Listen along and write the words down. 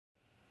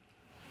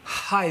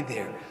Hi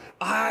there.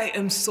 I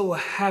am so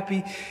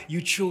happy you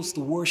chose to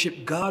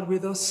worship God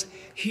with us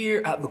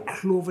here at the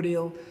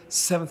Cloverdale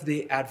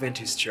Seventh-day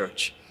Adventist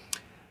Church.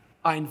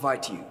 I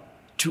invite you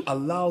to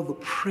allow the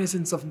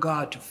presence of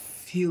God to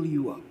fill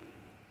you up.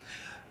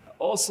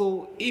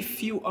 Also,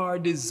 if you are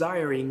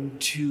desiring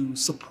to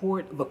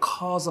support the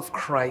cause of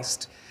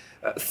Christ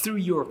through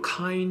your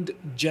kind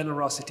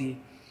generosity,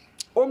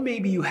 or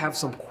maybe you have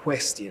some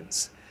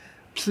questions,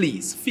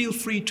 please feel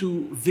free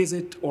to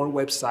visit our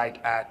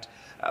website at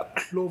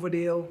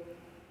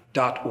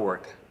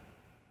cloverdale.org.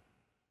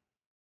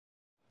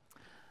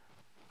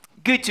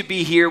 Good to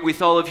be here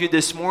with all of you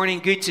this morning.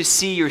 Good to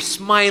see your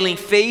smiling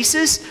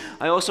faces.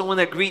 I also want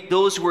to greet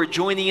those who are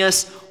joining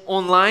us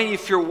online.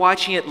 If you're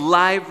watching it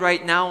live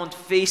right now on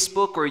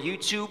Facebook or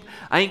YouTube,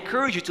 I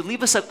encourage you to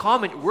leave us a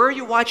comment. Where are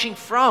you watching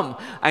from?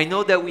 I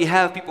know that we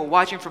have people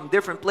watching from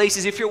different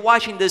places. If you're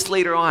watching this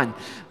later on,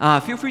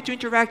 feel free to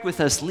interact with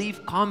us.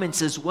 Leave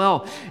comments as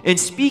well. And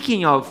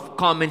speaking of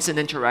comments and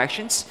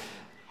interactions,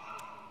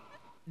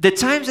 the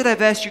times that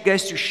I've asked you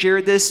guys to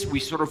share this, we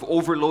sort of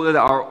overloaded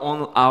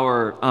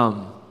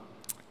our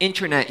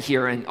internet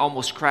here and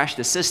almost crashed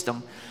the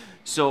system.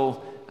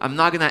 So I'm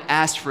not going to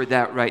ask for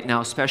that right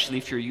now, especially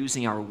if you're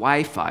using our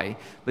Wi-Fi.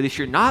 But if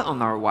you're not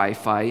on our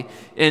Wi-Fi,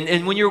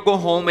 and when you go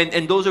home,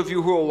 and those of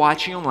you who are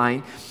watching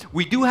online,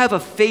 we do have a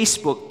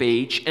Facebook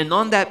page. And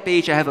on that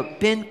page, I have a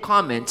pinned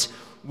comment,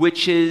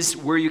 which is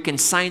where you can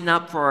sign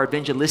up for our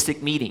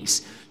evangelistic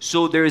meetings.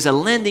 So there is a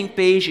landing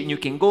page, and you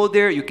can go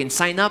there, you can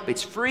sign up,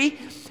 it's free,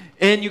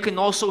 and you can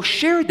also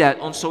share that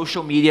on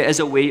social media as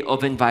a way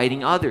of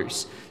inviting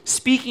others.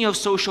 Speaking of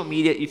social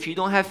media, if you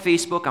don't have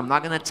Facebook, I'm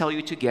not going to tell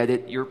you to get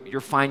it.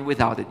 You're fine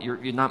without it.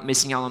 You're not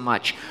missing out on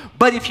much.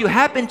 But if you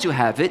happen to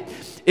have it,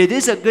 it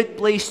is a good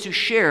place to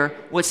share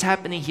what's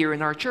happening here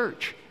in our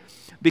church.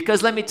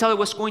 Because let me tell you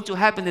what's going to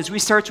happen as we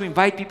start to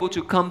invite people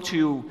to come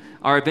to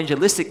our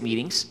evangelistic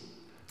meetings.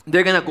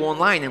 They're going to go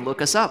online and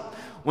look us up.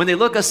 When they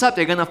look us up,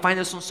 they're going to find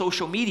us on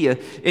social media,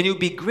 and it would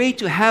be great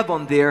to have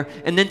on there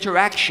an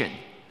interaction.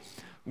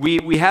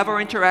 We have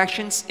our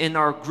interactions in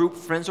our group,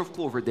 Friends of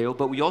Cloverdale,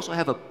 but we also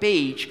have a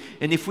page,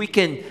 and if we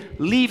can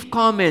leave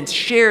comments,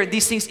 share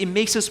these things, it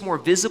makes us more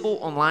visible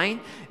online,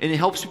 and it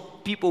helps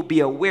people be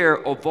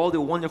aware of all the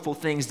wonderful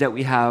things that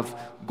we have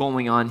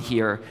going on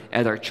here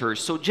at our church.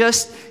 So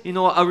just,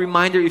 a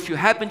reminder, if you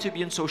happen to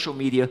be on social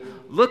media,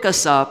 look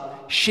us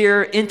up,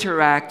 share,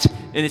 interact,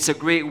 and it's a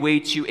great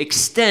way to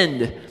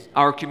extend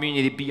our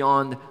community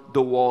beyond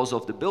the walls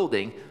of the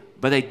building.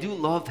 But I do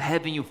love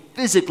having you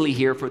physically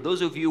here. For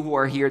those of you who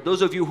are here,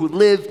 those of you who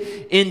live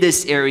in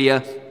this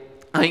area,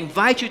 I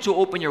invite you to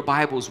open your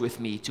Bibles with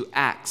me to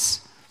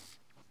Acts.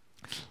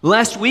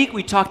 Last week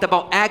we talked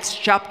about Acts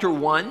chapter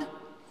 1,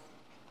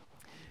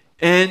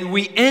 and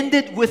we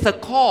ended with a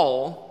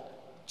call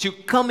to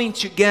coming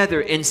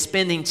together and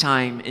spending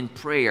time in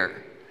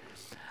prayer.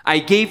 I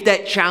gave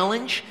that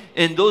challenge,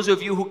 and those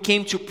of you who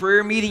came to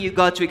prayer meeting, you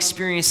got to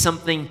experience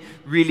something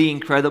really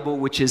incredible,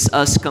 which is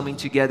us coming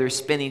together,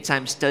 spending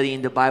time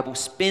studying the Bible,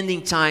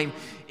 spending time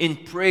in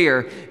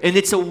prayer. And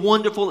it's a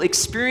wonderful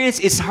experience.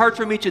 It's hard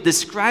for me to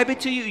describe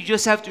it to you. You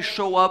just have to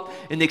show up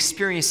and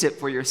experience it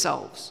for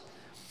yourselves.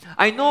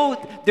 I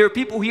know there are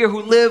people here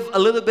who live a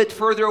little bit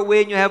further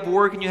away, and you have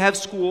work and you have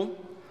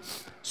school.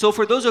 So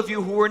for those of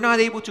you who are not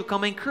able to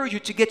come, I encourage you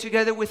to get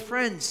together with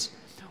friends,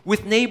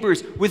 with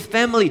neighbors, with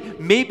family,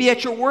 maybe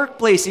at your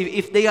workplace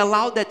if they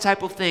allow that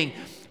type of thing.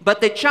 But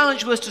the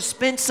challenge was to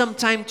spend some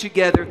time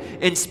together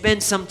and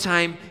spend some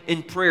time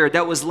in prayer.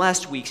 That was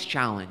last week's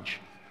challenge.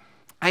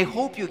 I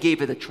hope you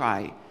gave it a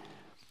try.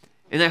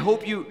 And I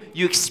hope you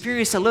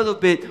experience a little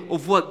bit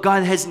of what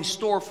God has in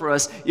store for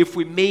us if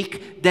we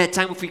make that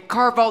time, if we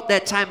carve out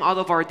that time out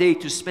of our day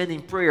to spend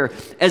in prayer.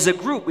 As a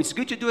group, it's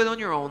good to do it on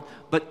your own,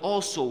 but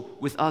also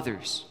with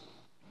others.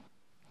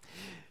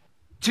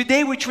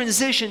 Today we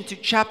transition to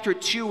chapter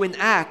 2 in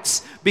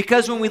Acts,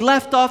 because when we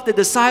left off, the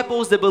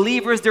disciples, the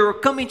believers, they were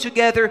coming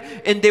together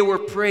and they were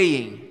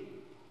praying.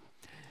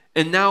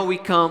 And now we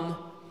come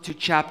to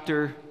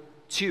chapter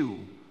 2.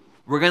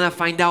 We're going to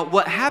find out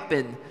what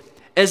happened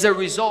as a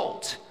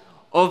result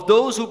of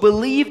those who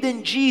believed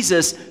in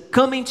Jesus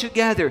coming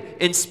together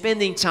and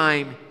spending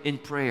time in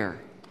prayer.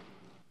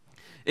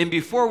 And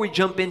before we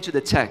jump into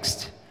the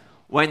text,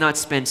 why not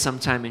spend some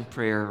time in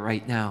prayer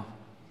right now?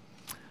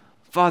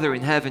 Father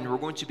in heaven, we're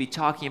going to be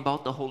talking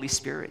about the Holy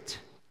Spirit.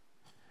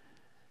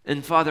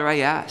 And Father, I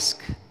ask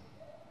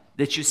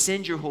that you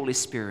send your Holy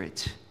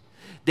Spirit,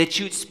 that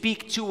you'd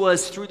speak to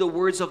us through the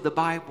words of the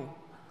Bible.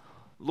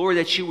 Lord,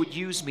 that you would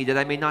use me, that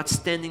I may not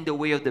stand in the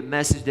way of the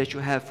message that you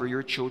have for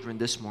your children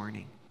this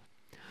morning.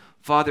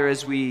 Father,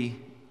 as we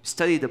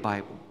study the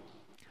Bible,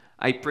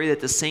 I pray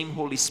that the same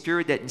Holy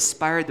Spirit that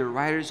inspired the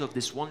writers of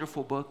this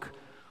wonderful book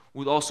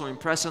would also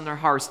impress on our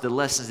hearts the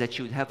lessons that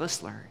you would have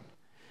us learn.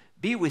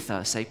 Be with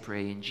us, I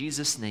pray, in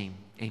Jesus' name,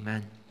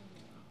 amen.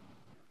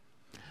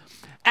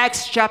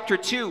 Acts chapter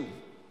 2,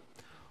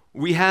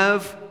 we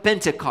have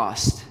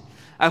Pentecost.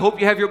 I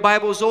hope you have your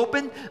Bibles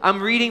open.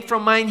 I'm reading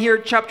from mine here.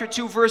 Chapter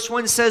 2, verse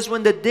 1 says,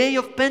 when the day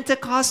of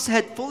Pentecost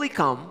had fully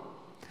come,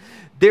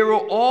 they were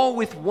all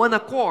with one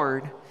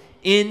accord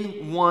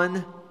in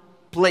one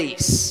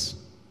place.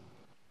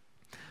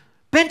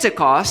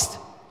 Pentecost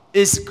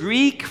is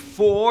Greek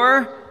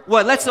for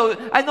what?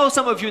 I know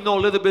some of you know a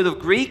little bit of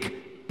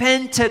Greek.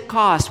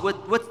 Pentecost.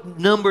 What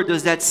number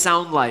does that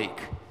sound like?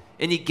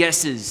 Any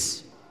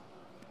guesses?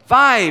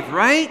 5,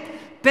 right?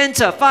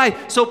 Penta,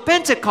 5. So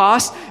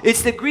Pentecost,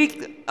 it's the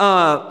Greek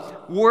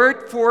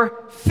word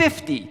for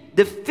 50.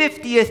 The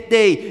 50th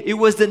day. It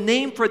was the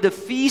name for the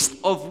Feast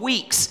of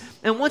Weeks.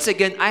 And once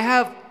again, I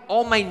have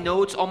all my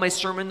notes, all my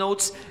sermon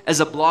notes as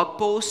a blog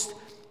post,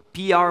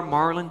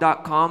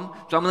 prmarlon.com.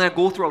 So I'm going to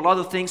go through a lot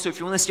of things. So if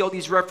you want to see all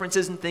these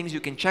references and things, you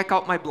can check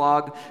out my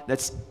blog.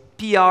 That's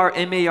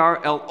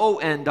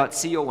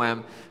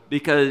prmarlon.com.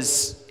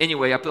 Because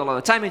anyway, I put a lot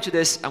of time into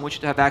this. I want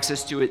you to have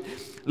access to it.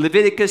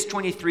 Leviticus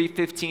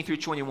 23:15 through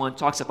 21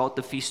 talks about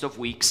the Feast of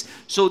Weeks.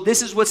 So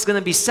this is what's going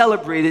to be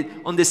celebrated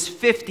on this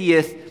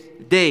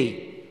 50th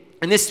day.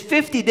 And it's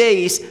 50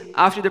 days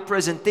after the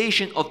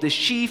presentation of the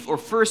sheaf or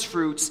first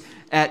fruits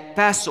at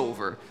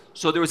Passover.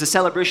 So there was a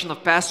celebration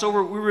of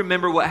Passover. We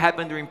remember what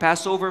happened during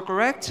Passover,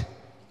 correct?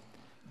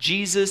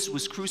 Jesus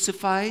was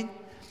crucified.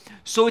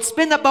 So it's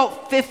been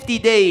about 50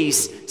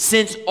 days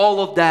since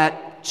all of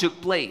that took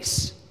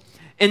place.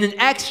 And in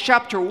Acts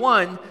chapter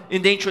 1,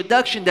 in the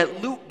introduction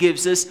that Luke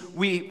gives us,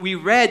 we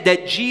read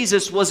that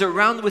Jesus was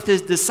around with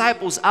his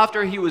disciples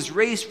after he was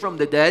raised from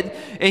the dead.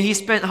 And he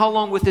spent how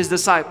long with his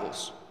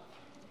disciples?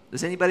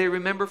 Does anybody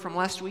remember from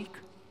last week?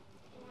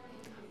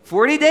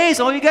 40 days.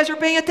 All you guys are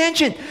paying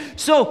attention.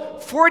 So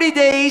 40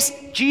 days,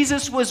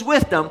 Jesus was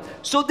with them.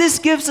 So this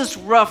gives us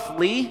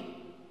roughly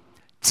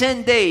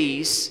 10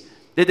 days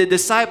that the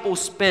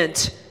disciples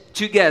spent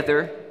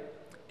together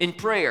in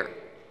prayer.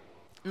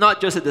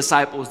 Not just the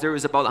disciples. There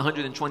was about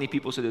 120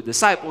 people, so there were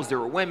disciples, there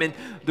were women.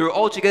 They were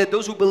all together,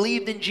 those who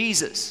believed in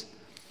Jesus.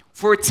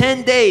 For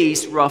 10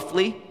 days,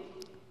 roughly,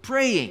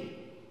 praying.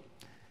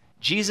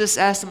 Jesus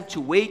asked them to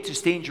wait, to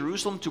stay in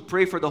Jerusalem, to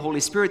pray for the Holy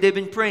Spirit. They've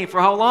been praying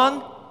for how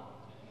long?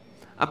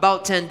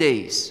 About 10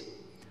 days.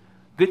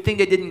 Good thing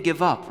they didn't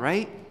give up,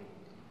 right?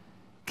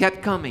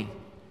 Kept coming,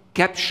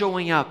 kept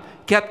showing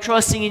up, kept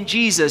trusting in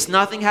Jesus.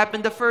 Nothing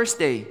happened the first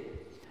day.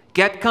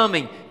 Kept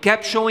coming,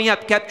 kept showing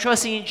up, kept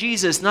trusting in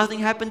Jesus. Nothing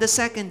happened the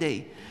second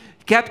day.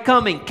 Kept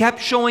coming,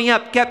 kept showing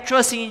up, kept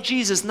trusting in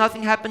Jesus.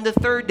 Nothing happened the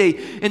third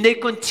day. And they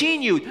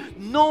continued,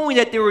 knowing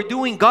that they were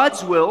doing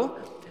God's will,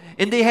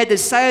 and they had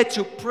decided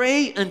to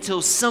pray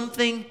until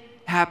something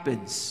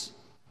happens.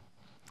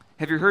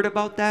 Have you heard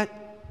about that?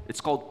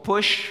 It's called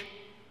push.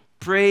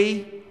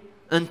 Pray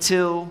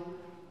until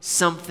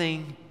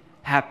something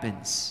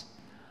happens.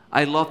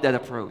 I love that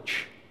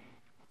approach.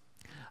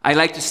 I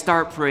like to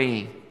start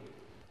praying.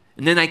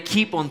 And then I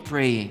keep on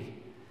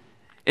praying.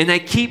 And I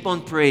keep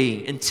on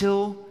praying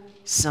until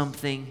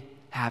something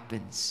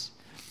happens.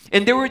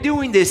 And they were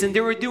doing this, and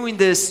they were doing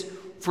this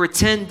for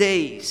 10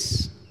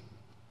 days.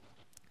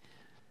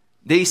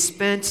 They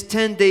spent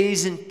 10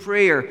 days in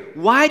prayer.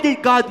 Why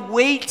did God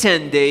wait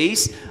 10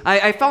 days?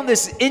 I found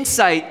this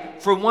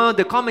insight from one of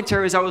the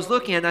commentaries I was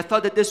looking at, and I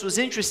thought that this was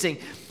interesting.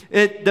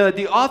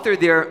 The author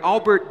there,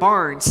 Albert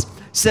Barnes,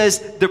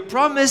 says the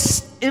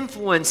promised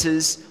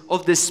influences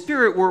of the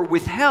Spirit were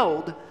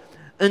withheld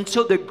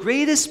until the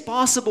greatest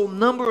possible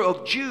number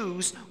of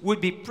Jews would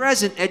be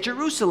present at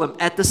Jerusalem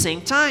at the same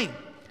time,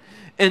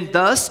 and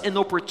thus an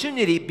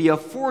opportunity be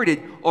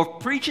afforded of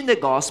preaching the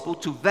gospel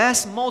to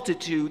vast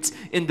multitudes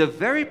in the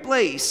very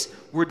place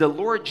where the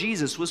Lord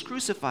Jesus was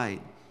crucified,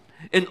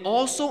 and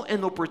also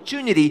an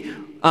opportunity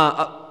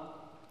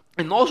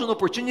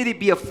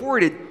be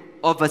afforded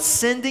of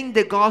ascending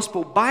the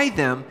gospel by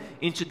them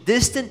into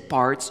distant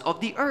parts of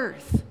the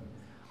earth.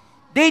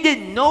 They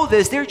didn't know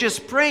this. They're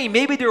just praying.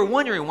 Maybe they're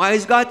wondering, why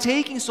is God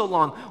taking so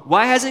long?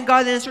 Why hasn't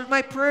God answered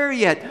my prayer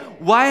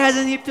yet? Why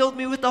hasn't He filled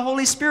me with the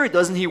Holy Spirit?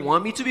 Doesn't He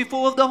want me to be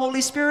full of the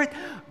Holy Spirit?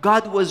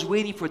 God was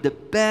waiting for the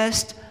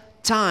best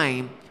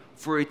time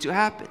for it to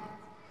happen.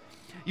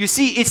 You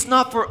see, it's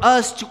not for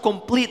us to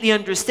completely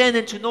understand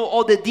and to know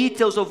all the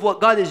details of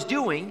what God is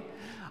doing.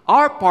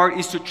 Our part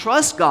is to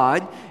trust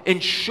God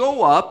and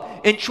show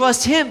up and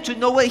trust Him to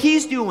know what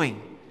He's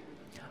doing.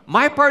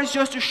 My part is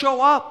just to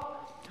show up.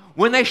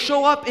 When I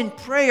show up in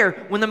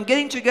prayer, when I'm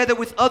getting together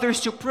with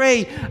others to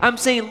pray, I'm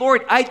saying,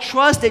 Lord, I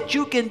trust that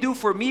you can do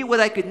for me what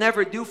I could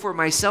never do for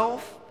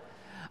myself.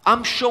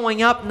 I'm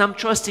showing up and I'm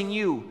trusting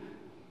you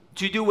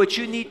to do what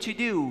you need to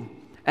do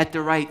at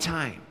the right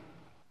time.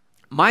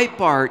 My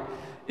part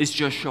is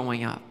just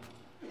showing up.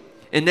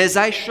 And as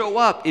I show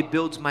up, it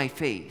builds my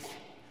faith.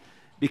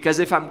 Because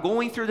if I'm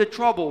going through the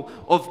trouble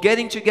of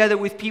getting together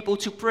with people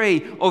to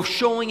pray, of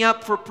showing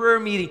up for prayer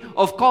meeting,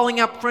 of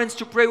calling up friends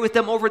to pray with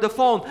them over the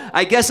phone,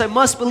 I guess I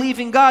must believe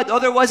in God.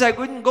 Otherwise, I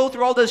wouldn't go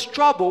through all this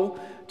trouble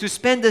to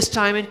spend this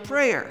time in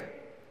prayer.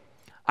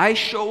 I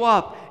show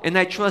up and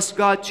I trust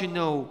God to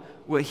know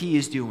what He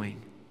is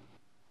doing.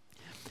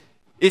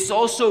 It's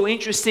also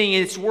interesting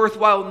and it's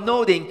worthwhile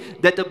noting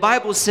that the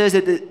Bible says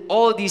that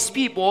all of these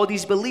people, all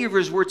these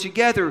believers were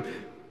together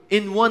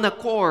in one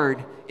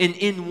accord and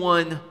in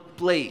one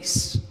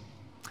place.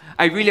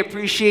 I really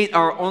appreciate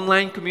our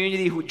online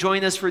community who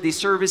join us for these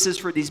services,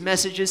 for these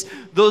messages.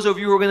 Those of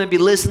you who are going to be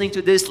listening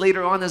to this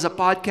later on as a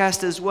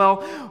podcast as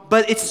well.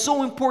 But it's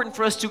so important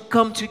for us to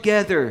come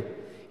together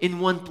in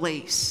one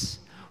place,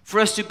 for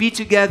us to be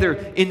together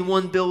in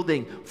one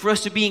building, for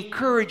us to be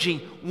encouraging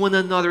one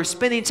another,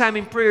 spending time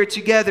in prayer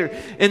together.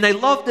 And I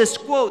love this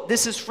quote.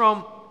 This is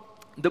from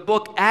the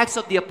book Acts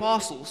of the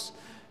Apostles,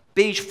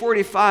 page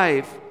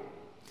 45.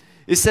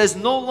 It says,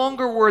 "No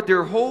longer were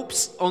their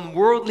hopes on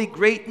worldly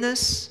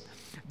greatness.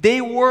 They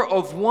were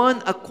of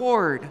one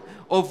accord,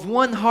 of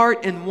one heart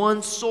and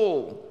one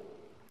soul.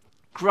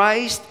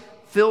 Christ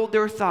filled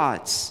their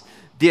thoughts.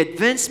 The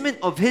advancement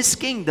of His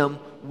kingdom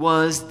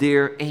was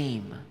their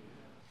aim."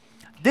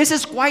 This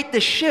is quite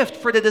the shift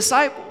for the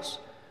disciples.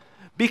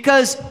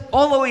 Because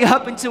all the way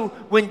up until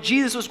when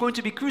Jesus was going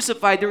to be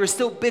crucified, they were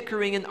still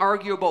bickering and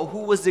arguing about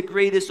who was the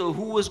greatest or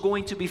who was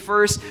going to be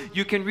first.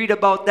 You can read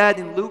about that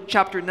in Luke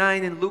chapter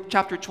 9 and Luke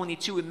chapter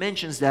 22. It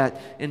mentions that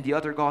in the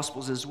other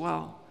Gospels as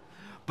well.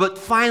 But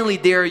finally,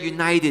 they are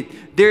united.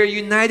 They're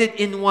united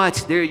in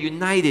what? They're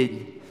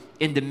united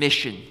in the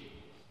mission.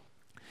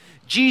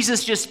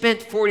 Jesus just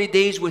spent 40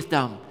 days with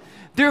them.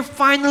 They're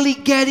finally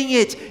getting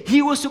it.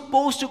 He was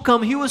supposed to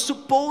come. He was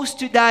supposed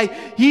to die.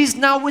 He's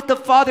now with the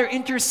Father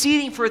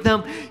interceding for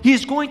them.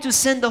 He's going to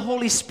send the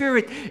Holy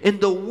Spirit. And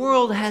the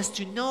world has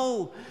to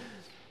know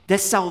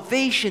that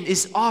salvation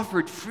is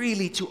offered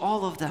freely to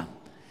all of them.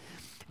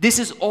 This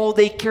is all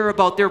they care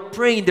about. They're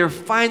praying. They're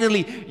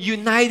finally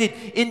united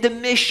in the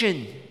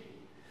mission.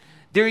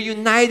 They're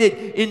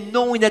united in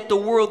knowing that the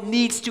world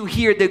needs to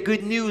hear the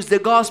good news, the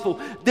gospel.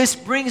 This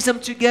brings them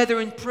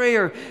together in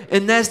prayer.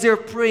 And as they're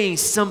praying,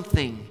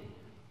 something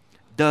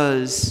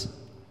does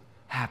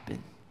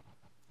happen.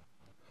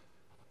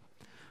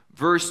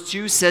 Verse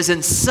 2 says,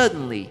 "And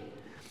suddenly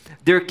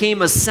there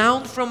came a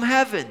sound from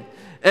heaven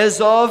as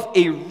of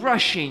a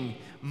rushing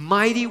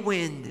mighty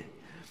wind,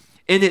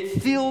 and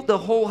it filled the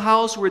whole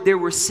house where they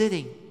were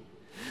sitting.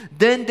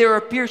 Then there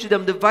appeared to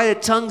them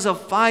divided tongues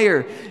of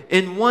fire,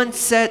 and one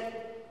sat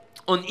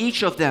on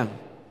each of them.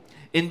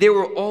 And they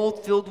were all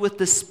filled with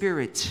the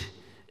Spirit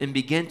and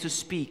began to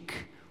speak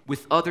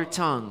with other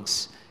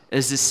tongues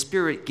as the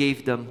Spirit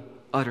gave them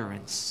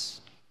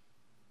utterance."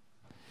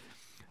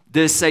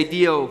 This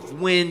idea of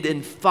wind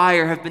and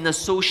fire have been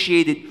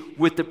associated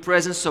with the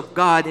presence of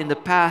God in the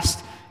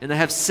past. And I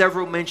have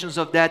several mentions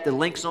of that. The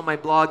link's on my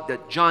blog,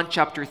 that John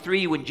chapter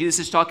 3, when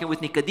Jesus is talking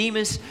with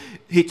Nicodemus,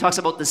 he talks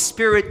about the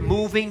Spirit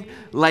moving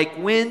like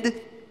wind.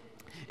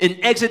 In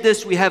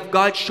Exodus, we have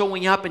God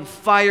showing up, and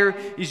fire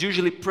is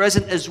usually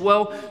present as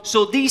well.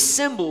 So these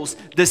symbols,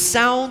 the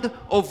sound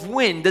of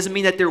wind, doesn't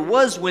mean that there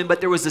was wind,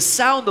 but there was the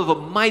sound of a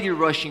mighty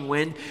rushing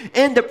wind,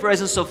 and the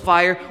presence of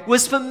fire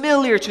was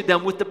familiar to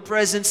them with the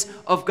presence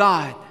of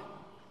God.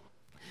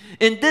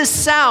 And this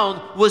sound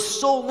was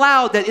so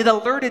loud that it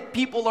alerted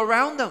people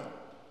around them.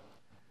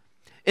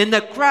 And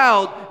the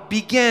crowd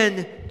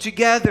began to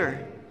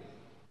gather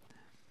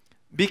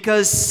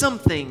because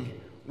something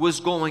was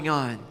going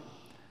on.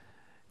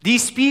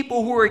 These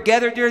people who were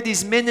gathered there,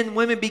 these men and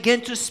women,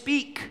 began to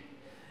speak.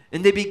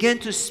 And they began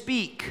to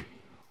speak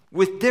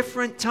with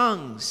different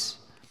tongues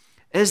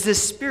as the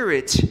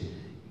Spirit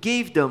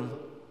gave them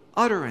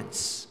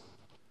utterance.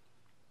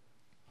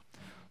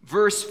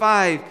 Verse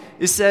 5,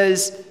 it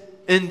says,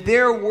 "And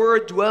there were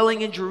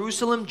dwelling in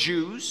Jerusalem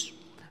Jews,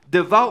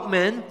 devout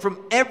men from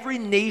every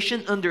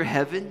nation under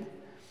heaven.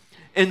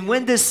 And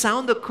when this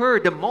sound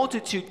occurred, the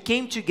multitude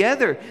came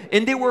together,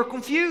 and they were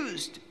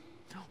confused."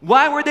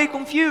 Why were they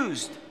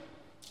confused?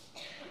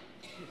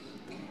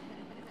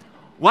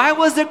 Why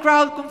was the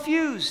crowd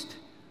confused?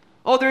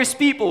 Oh, there's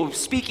people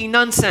speaking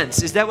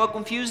nonsense. Is that what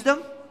confused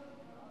them?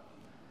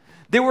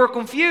 They were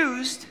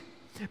confused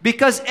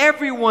because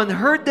everyone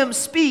heard them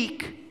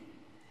speak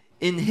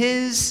in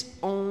his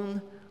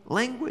own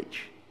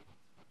language.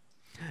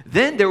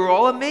 Then they were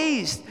all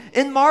amazed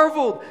and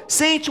marveled,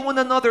 saying to one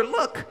another,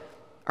 "Look,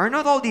 are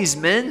not all these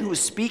men who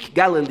speak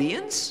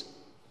Galileans?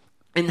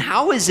 And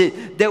how is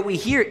it that we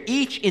hear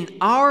each in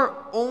our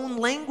own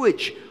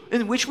language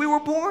in which we were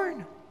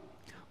born?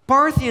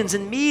 Parthians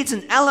and Medes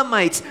and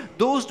Elamites,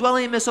 those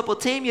dwelling in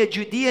Mesopotamia,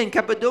 Judea and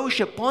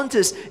Cappadocia,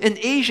 Pontus and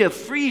Asia,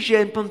 Phrygia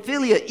and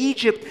Pamphylia,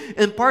 Egypt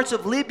and parts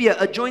of Libya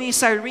adjoining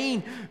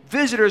Cyrene,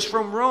 visitors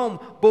from Rome,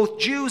 both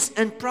Jews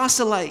and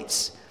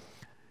proselytes,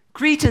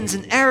 Cretans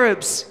and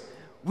Arabs,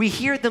 we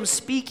hear them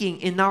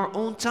speaking in our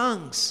own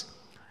tongues."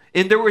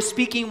 And they were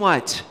speaking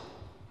what?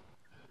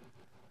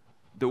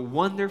 The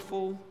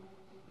wonderful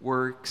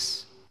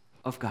works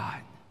of God.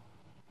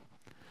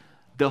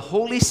 The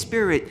Holy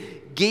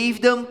Spirit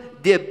gave them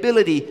the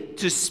ability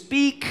to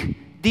speak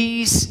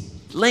these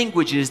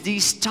languages,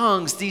 these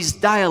tongues, these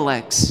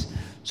dialects,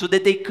 so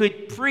that they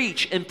could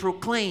preach and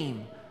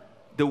proclaim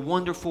the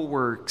wonderful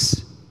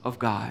works of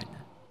God.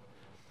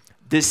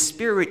 The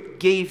Spirit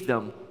gave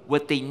them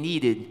what they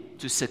needed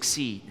to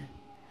succeed.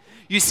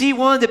 You see,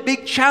 one of the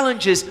big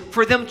challenges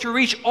for them to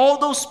reach all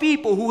those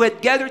people who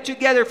had gathered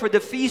together for the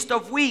Feast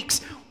of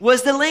Weeks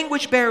was the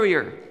language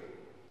barrier.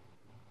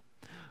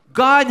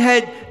 God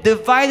had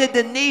divided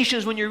the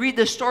nations. When you read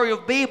the story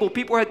of Babel,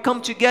 people had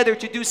come together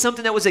to do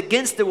something that was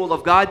against the will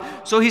of God.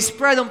 So He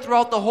spread them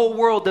throughout the whole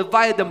world,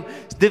 divided them,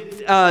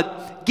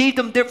 gave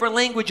them different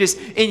languages.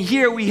 And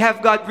here we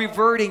have God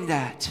reverting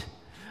that.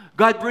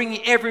 God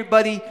bringing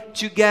everybody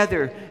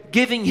together,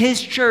 giving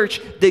His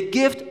church the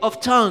gift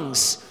of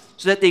tongues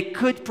so that they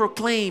could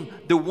proclaim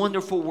the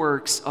wonderful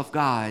works of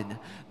God.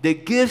 The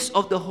gifts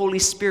of the Holy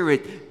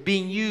Spirit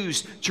being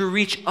used to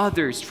reach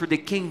others for the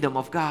kingdom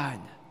of God.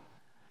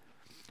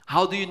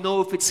 How do you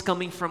know if it's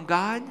coming from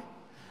God?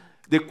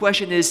 The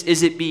question is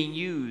it being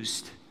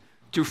used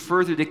to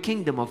further the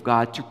kingdom of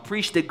God, to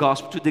preach the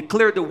gospel, to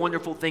declare the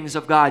wonderful things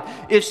of God?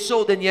 If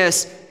so, then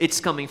yes,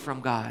 it's coming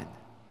from God.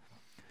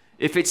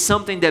 If it's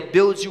something that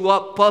builds you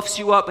up, puffs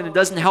you up, and it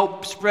doesn't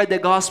help spread the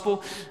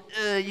gospel,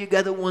 you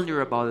got to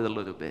wonder about it a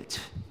little bit.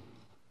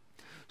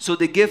 So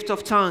the gift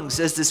of tongues,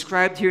 as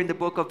described here in the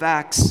book of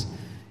Acts,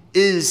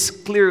 is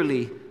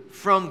clearly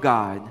from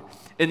God.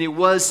 And it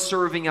was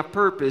serving a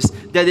purpose,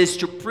 that is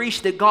to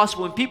preach the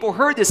gospel. And people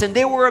heard this and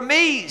they were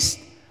amazed.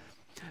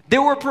 They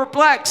were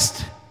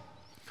perplexed.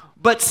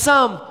 But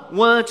some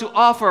wanted to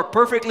offer a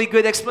perfectly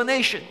good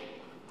explanation.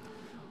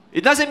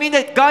 It doesn't mean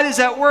that God is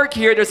at work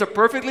here. There's a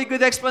perfectly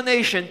good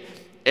explanation.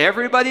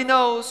 Everybody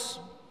knows.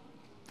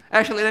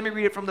 Actually, let me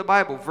read it from the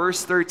Bible.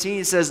 Verse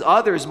 13 says,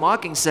 others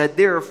mocking said,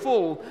 they are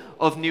full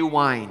of new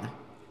wine.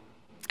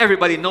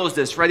 Everybody knows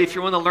this, right? If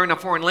you want to learn a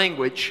foreign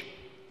language,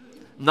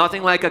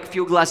 nothing like a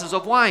few glasses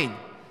of wine.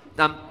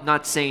 I'm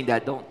not saying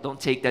that.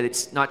 Don't take that.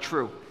 It's not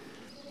true.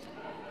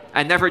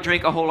 I never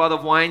drank a whole lot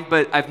of wine,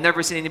 but I've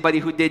never seen anybody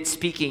who did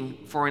speaking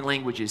foreign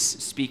languages,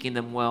 speaking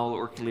them well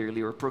or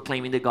clearly or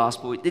proclaiming the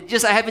gospel.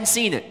 I haven't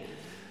seen it,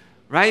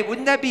 right?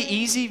 Wouldn't that be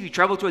easy if you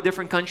travel to a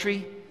different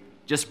country?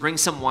 Just bring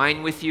some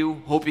wine with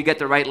you, hope you get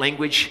the right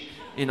language,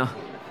 you know.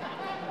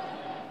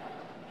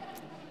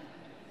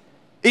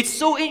 It's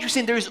so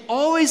interesting. There's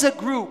always a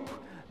group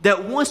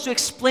that wants to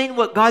explain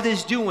what God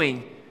is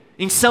doing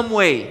in some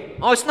way.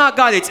 Oh, it's not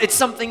God, it's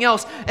something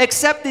else.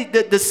 Except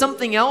the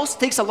something else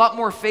takes a lot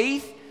more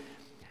faith,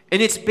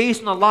 and it's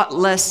based on a lot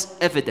less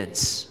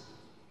evidence.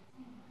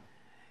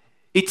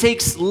 It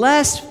takes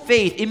less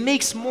faith. It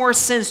makes more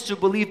sense to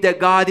believe that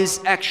God is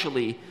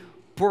actually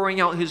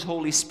pouring out His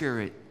Holy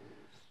Spirit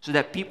so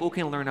that people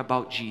can learn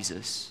about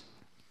Jesus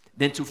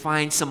than to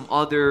find some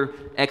other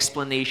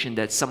explanation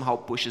that somehow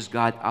pushes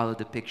God out of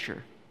the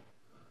picture.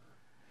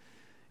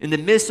 In the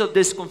midst of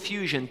this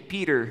confusion,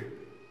 Peter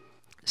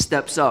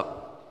steps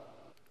up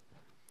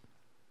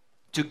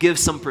to give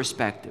some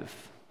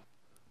perspective,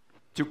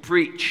 to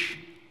preach.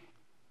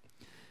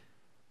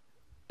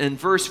 In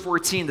verse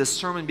 14, the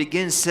sermon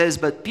begins, says,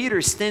 but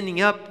Peter,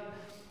 standing up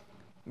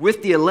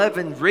with the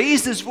 11,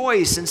 raised his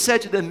voice and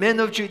said to the men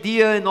of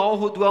Judea and all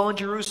who dwell in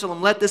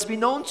Jerusalem, let this be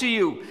known to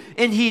you,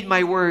 and heed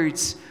my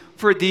words.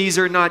 For these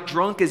are not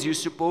drunk as you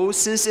suppose,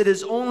 since it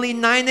is only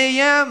 9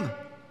 a.m.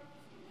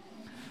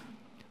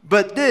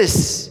 But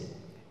this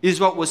is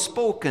what was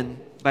spoken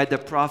by the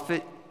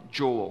prophet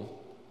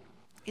Joel.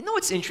 You know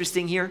what's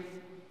interesting here?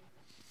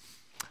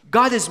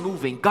 God is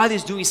moving. God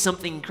is doing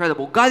something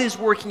incredible. God is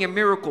working a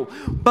miracle.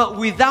 But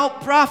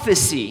without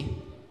prophecy,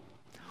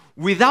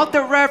 without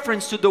the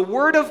reference to the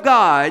Word of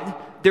God,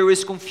 there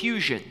is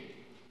confusion.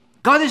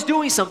 God is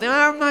doing something.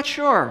 I'm not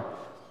sure.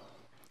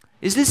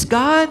 Is this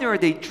God, or are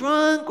they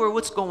drunk, or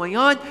what's going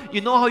on?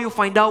 You know how you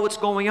find out what's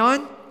going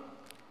on?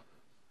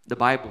 The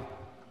Bible.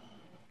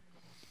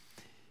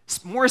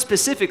 More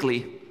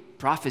specifically,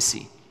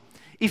 prophecy.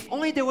 If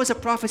only there was a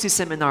prophecy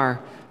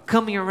seminar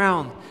coming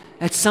around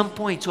at some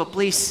point to a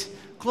place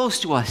close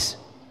to us.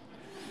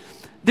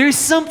 There's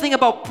something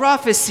about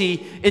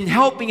prophecy in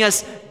helping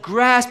us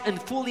grasp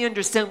and fully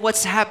understand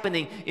what's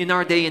happening in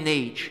our day and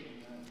age.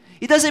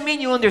 It doesn't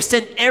mean you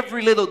understand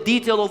every little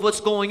detail of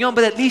what's going on,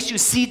 but at least you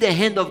see the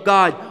hand of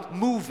God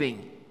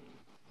moving.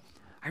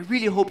 I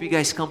really hope you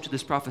guys come to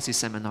these prophecy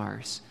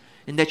seminars,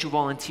 and that you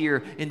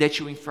volunteer, and that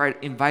you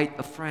invite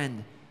a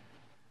friend.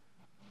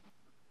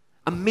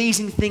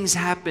 Amazing things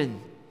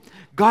happen.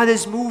 God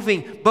is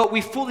moving, but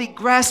we fully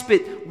grasp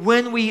it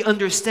when we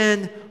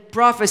understand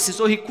prophecy.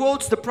 So he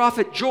quotes the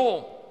prophet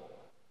Joel.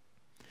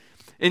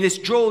 And it's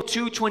Joel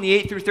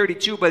 2:28 through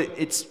 32, but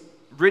it's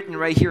written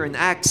right here in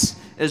Acts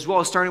as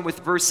well, starting with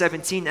verse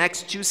 17.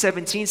 Acts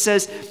 2:17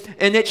 says,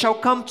 and it shall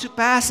come to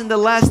pass in the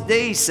last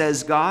days,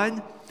 says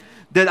God,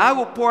 that I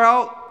will pour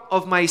out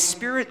of my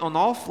spirit on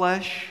all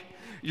flesh.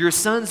 Your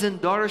sons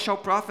and daughters shall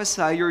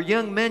prophesy. Your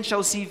young men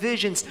shall see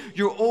visions.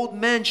 Your old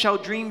men shall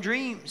dream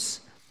dreams.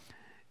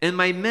 And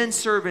my men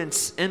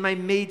servants and my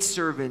maid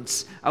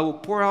servants, I will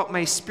pour out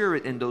my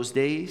spirit in those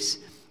days,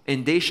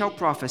 and they shall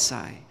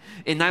prophesy.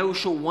 And I will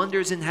show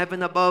wonders in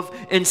heaven above,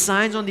 and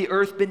signs on the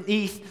earth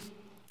beneath,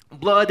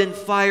 blood and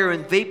fire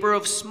and vapor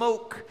of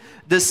smoke.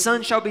 The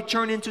sun shall be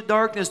turned into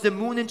darkness, the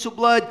moon into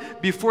blood,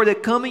 before the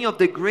coming of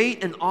the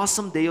great and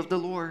awesome day of the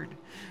Lord.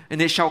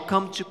 And it shall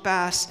come to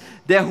pass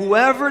that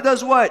whoever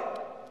does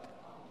what?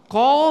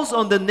 Calls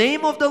on the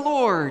name of the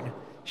Lord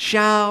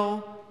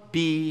shall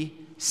be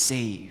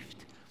saved.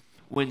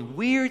 When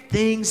weird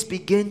things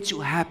begin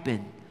to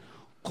happen,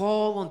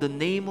 Call on the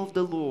name of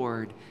the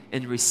Lord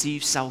and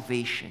receive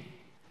salvation.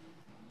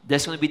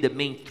 That's going to be the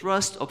main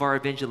thrust of our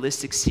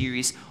evangelistic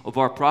series, of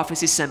our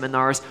prophecy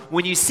seminars.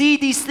 When you see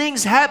these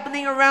things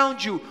happening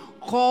around you,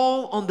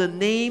 call on the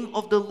name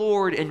of the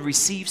Lord and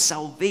receive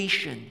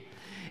salvation.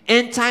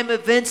 End time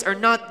events are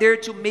not there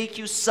to make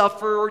you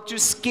suffer or to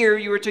scare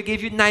you or to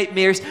give you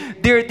nightmares.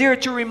 They're there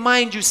to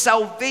remind you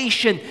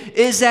salvation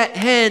is at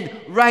hand.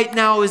 Right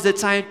now is the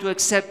time to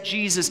accept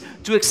Jesus,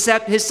 to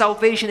accept His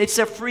salvation. It's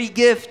a free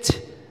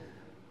gift.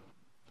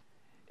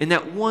 And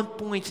at one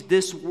point,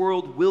 this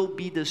world will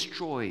be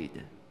destroyed.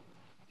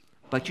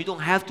 But you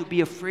don't have to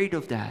be afraid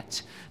of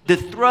that. The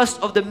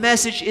thrust of the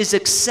message is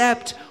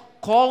accept,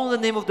 call on the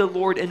name of the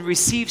Lord, and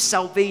receive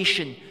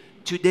salvation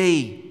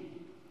today.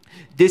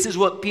 This is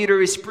what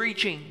Peter is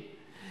preaching.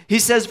 He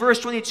says, verse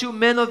 22,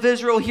 Men of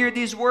Israel, hear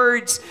these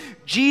words.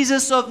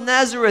 Jesus of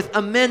Nazareth,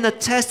 a man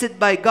attested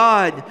by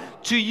God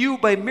to you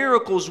by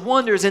miracles,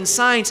 wonders, and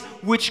signs,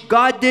 which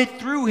God did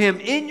through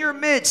him in your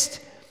midst,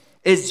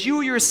 as you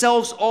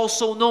yourselves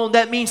also know.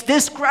 That means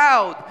this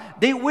crowd,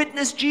 they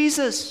witnessed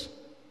Jesus.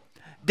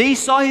 They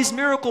saw His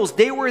miracles.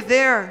 They were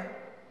there.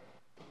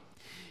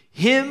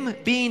 Him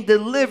being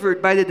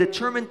delivered by the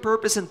determined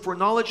purpose and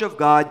foreknowledge of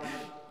God,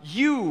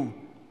 you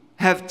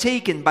have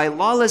taken by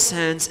lawless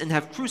hands and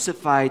have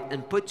crucified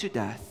and put to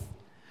death,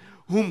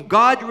 whom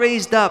God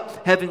raised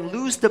up, having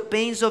loosed the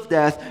pains of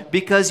death,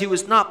 because it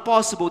was not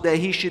possible that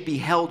He should be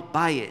held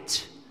by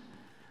it.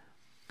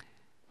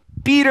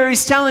 Peter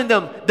is telling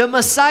them, the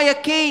Messiah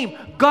came,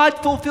 God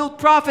fulfilled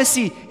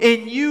prophecy,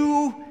 and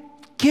you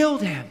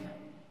killed Him.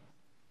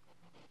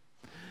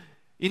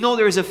 You know,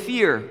 there is a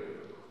fear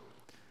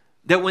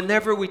that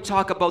whenever we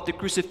talk about the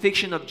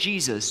crucifixion of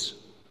Jesus,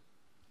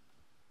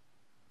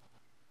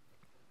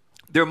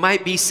 there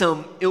might be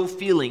some ill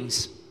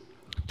feelings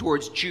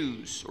towards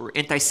Jews or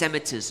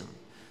anti-Semitism.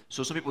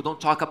 So some people don't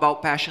talk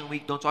about Passion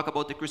Week, don't talk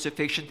about the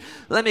crucifixion.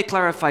 Let me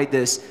clarify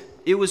this.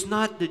 It was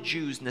not the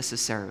Jews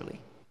necessarily.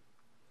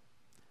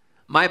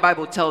 My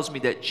Bible tells me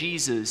that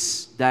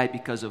Jesus died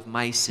because of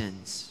my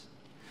sins.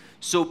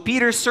 So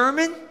Peter's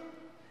sermon,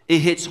 it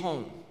hits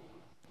home.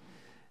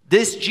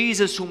 This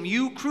Jesus whom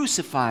you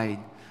crucified,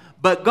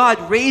 but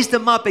God raised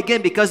Him up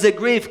again because the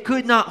grave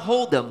could not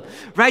hold Him.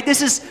 Right?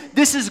 This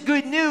is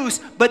good news,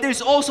 but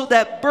there's also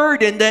that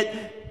burden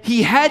that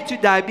He had to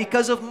die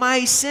because of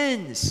my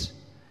sins.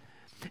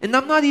 And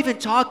I'm not even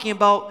talking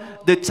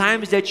about the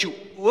times that you,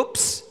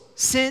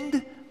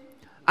 sinned.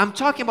 I'm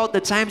talking about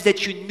the times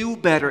that you knew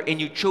better and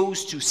you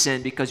chose to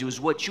sin because it was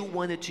what you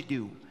wanted to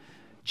do.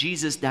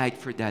 Jesus died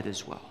for that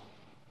as well.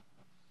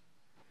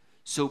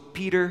 So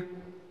Peter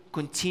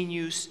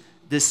continues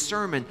this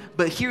sermon.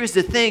 But here's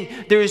the thing.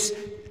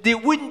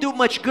 It wouldn't do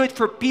much good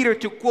for Peter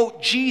to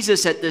quote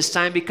Jesus at this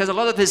time because a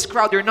lot of his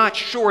crowd, they're not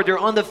sure. They're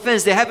on the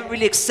fence. They haven't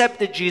really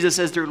accepted Jesus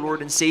as their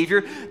Lord and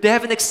Savior. They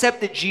haven't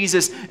accepted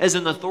Jesus as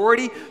an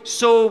authority.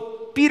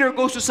 So Peter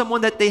goes to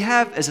someone that they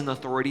have as an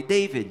authority,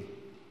 David.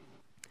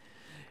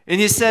 And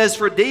he says,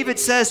 for David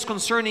says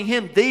concerning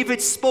him,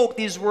 David spoke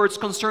these words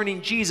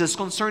concerning Jesus,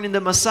 concerning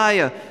the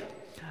Messiah.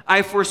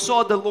 I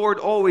foresaw the Lord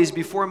always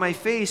before my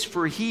face,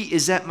 for He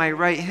is at my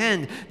right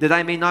hand, that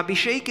I may not be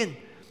shaken.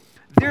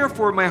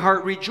 Therefore my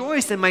heart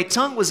rejoiced, and my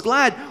tongue was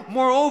glad.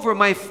 Moreover,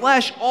 my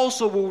flesh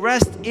also will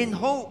rest in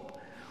hope.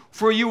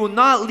 For you will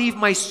not leave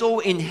my soul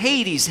in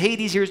Hades.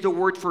 Hades, here's the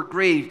word for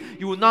grave.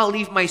 You will not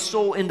leave my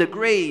soul in the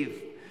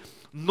grave,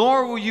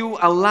 nor will you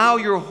allow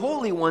your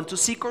Holy One to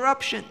see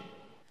corruption.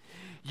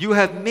 You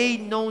have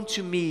made known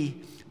to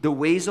me the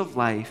ways of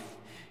life.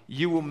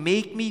 You will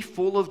make me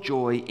full of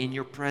joy in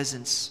your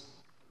presence.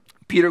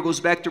 Peter goes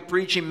back to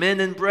preaching, Men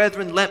and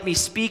brethren, let me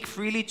speak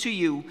freely to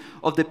you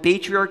of the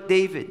patriarch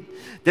David,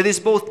 that is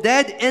both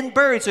dead and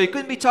buried. So he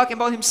couldn't be talking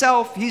about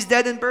himself. He's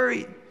dead and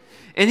buried.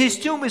 And his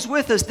tomb is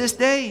with us this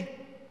day.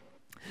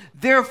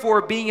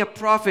 Therefore, being a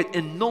prophet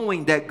and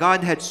knowing that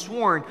God had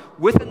sworn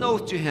with an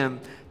oath to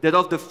him that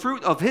of the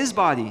fruit of his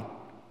body,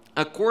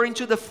 according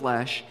to the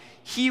flesh,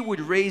 He would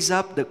raise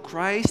up the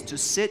Christ to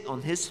sit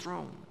on His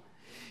throne.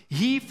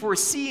 He,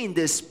 foreseeing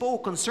this,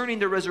 spoke concerning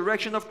the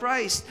resurrection of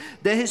Christ,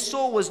 that His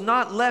soul was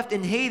not left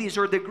in Hades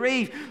or the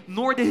grave,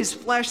 nor did His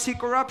flesh see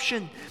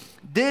corruption.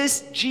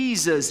 This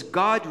Jesus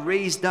God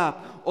raised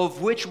up,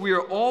 of which we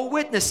are all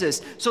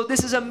witnesses. So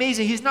this is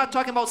amazing. He's not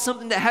talking about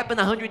something that happened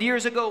 100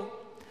 years ago.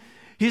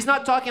 He's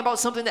not talking about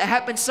something that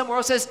happened somewhere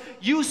else. He says,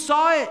 you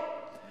saw it.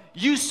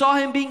 You saw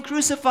Him being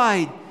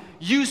crucified.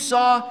 You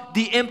saw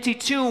the empty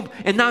tomb,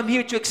 and now I'm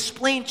here to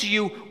explain to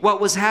you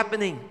what was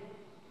happening.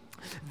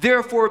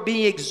 Therefore,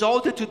 being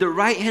exalted to the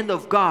right hand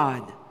of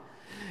God,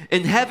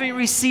 and having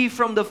received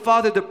from the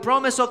Father the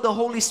promise of the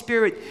Holy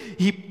Spirit,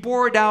 He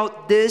poured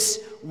out this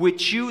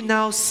which you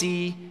now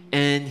see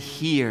and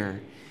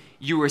hear.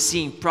 You are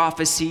seeing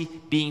prophecy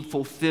being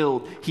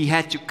fulfilled. He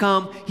had to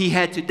come. He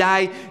had to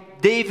die.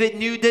 David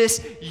knew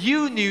this.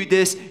 You knew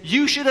this.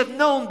 You should have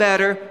known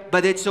better,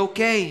 but it's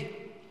okay.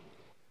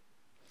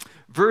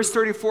 Verse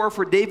 34,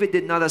 for David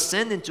did not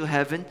ascend into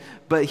heaven,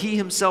 but he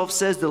himself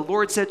says, the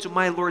Lord said to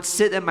my Lord,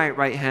 sit at my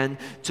right hand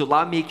till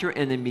I make your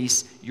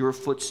enemies your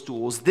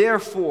footstools.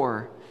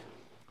 Therefore,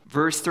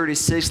 verse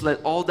 36,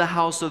 let all the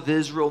house of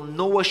Israel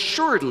know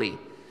assuredly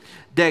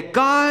that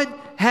God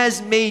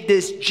has made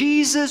this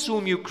Jesus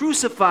whom you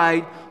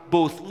crucified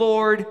both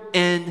Lord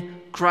and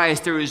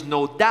Christ. There is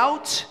no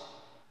doubt.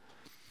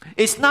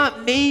 It's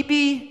not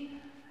maybe.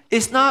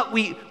 It's not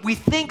we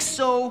think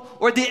so,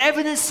 or the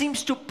evidence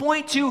seems to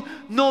point to.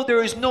 No,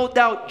 there is no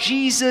doubt.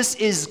 Jesus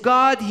is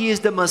God. He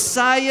is the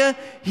Messiah.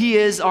 He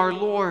is our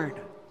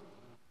Lord.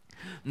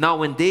 Now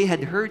when they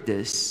had heard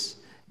this,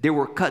 they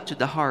were cut to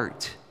the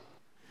heart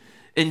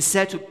and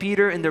said to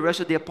Peter and the rest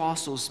of the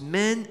apostles,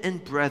 men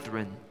and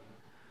brethren,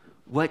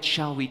 what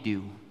shall we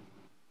do?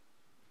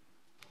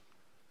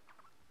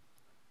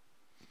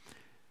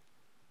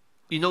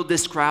 You know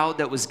this crowd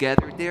that was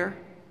gathered there?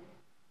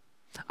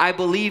 I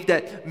believe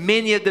that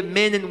many of the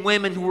men and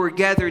women who were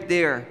gathered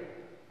there,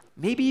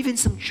 maybe even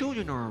some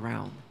children are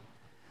around.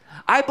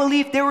 I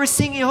believe they were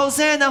singing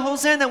Hosanna,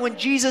 Hosanna when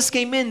Jesus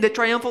came in, the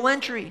triumphal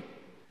entry.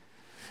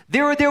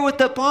 They were there with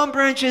the palm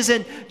branches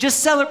and just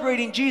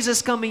celebrating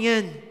Jesus coming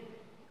in.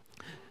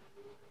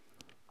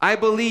 I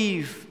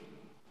believe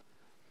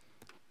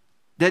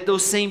that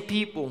those same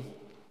people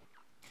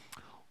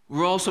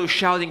were also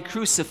shouting,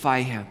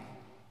 crucify him.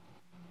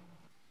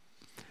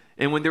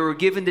 And when they were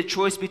given the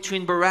choice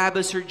between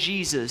Barabbas or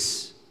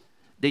Jesus,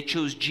 they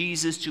chose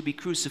Jesus to be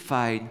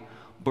crucified,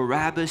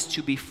 Barabbas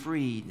to be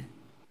freed.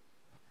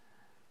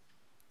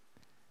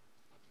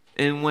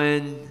 And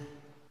when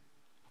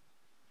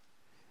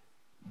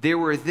they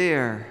were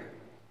there,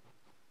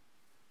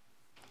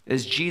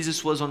 as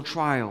Jesus was on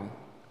trial,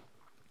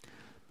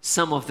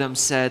 some of them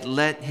said,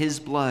 let his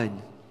blood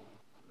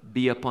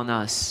be upon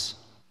us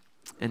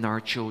and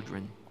our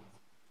children.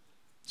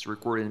 It's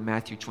recorded in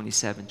Matthew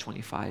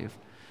 27:25.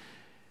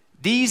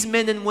 These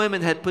men and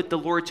women had put the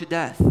Lord to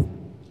death.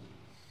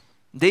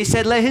 They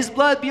said, let his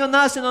blood be on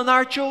us and on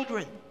our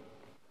children.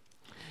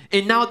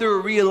 And now they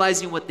were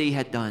realizing what they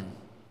had done.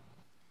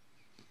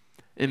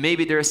 And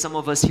maybe there are some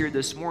of us here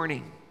this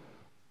morning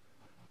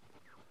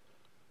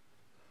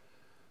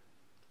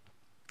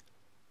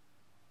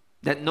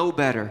that know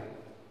better,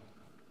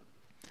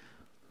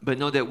 but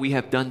know that we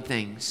have done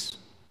things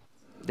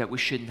that we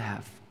shouldn't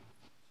have.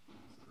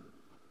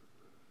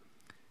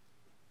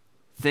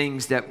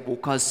 Things that will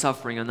cause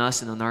suffering on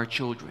us and on our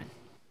children.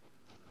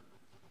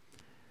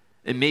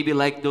 And maybe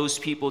like those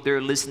people,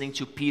 they're listening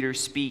to Peter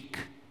speak,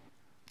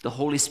 the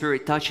Holy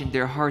Spirit touching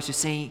their hearts, are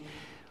saying,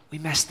 we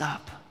messed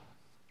up.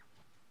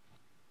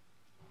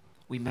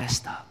 We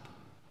messed up.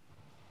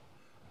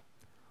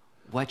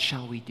 What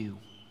shall we do?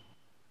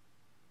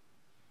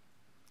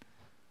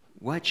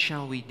 What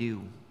shall we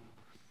do?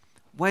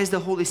 Why is the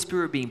Holy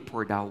Spirit being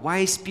poured out? Why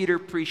is Peter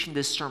preaching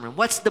this sermon?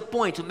 What's the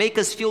point? To make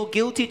us feel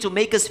guilty? To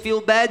make us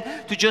feel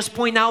bad? To just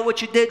point out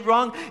what you did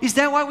wrong? Is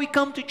that why we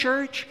come to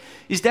church?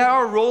 Is that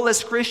our role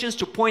as Christians,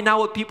 to point out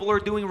what people are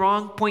doing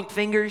wrong? Point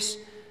fingers?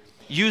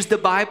 Use the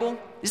Bible?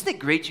 Isn't it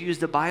great to use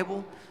the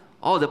Bible?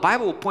 Oh, the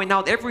Bible will point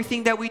out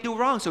everything that we do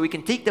wrong, so we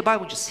can take the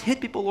Bible and just hit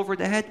people over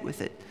the head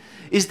with it.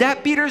 Is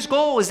that Peter's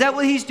goal? Is that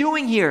what he's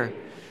doing here?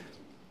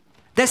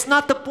 That's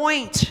not the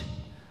point.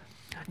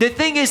 The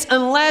thing is,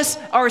 unless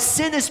our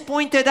sin is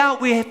pointed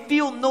out, we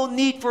feel no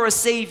need for a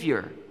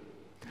Savior.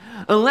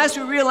 Unless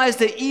we realize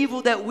the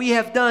evil that we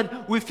have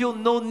done, we feel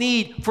no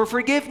need for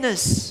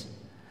forgiveness.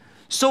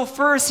 So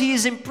first, he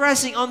is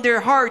impressing on their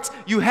hearts,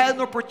 you had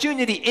an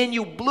opportunity and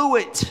you blew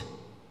it.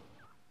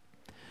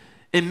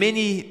 And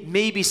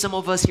maybe some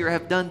of us here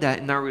have done that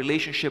in our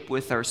relationship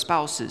with our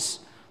spouses,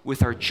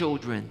 with our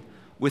children,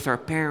 with our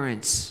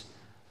parents.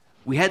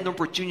 We had an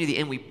opportunity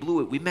and we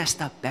blew it. We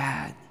messed up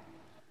bad.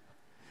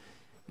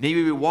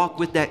 Maybe we walk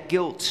with that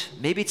guilt.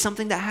 Maybe it's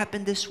something that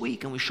happened this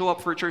week and we show up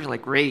for church and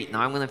like, great,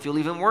 now I'm going to feel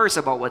even worse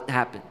about what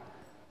happened.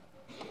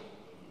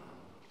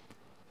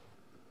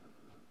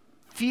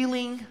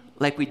 Feeling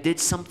like we did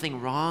something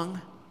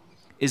wrong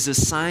is a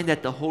sign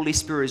that the Holy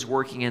Spirit is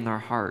working in our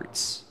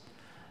hearts.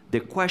 The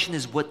question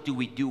is, what do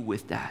we do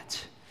with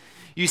that?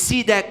 You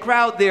see that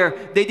crowd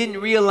there, they didn't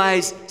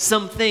realize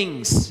some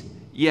things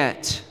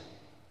yet.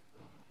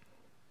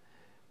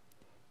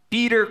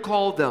 Peter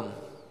called them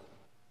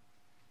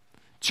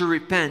to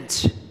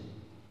repent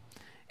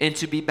and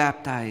to be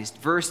baptized.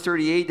 Verse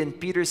 38, and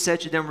Peter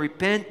said to them,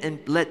 repent and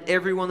let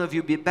every one of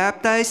you be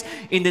baptized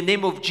in the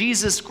name of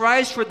Jesus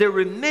Christ for the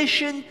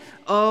remission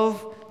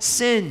of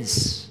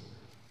sins,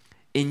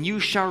 and you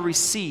shall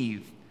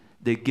receive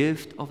the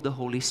gift of the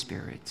Holy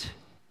Spirit.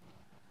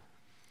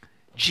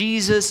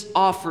 Jesus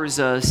offers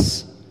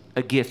us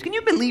a gift. Can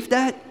you believe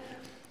that?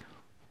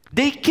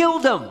 They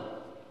killed him.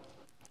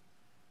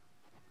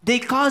 They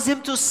caused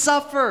him to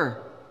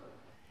suffer.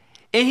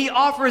 And he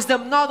offers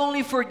them not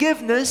only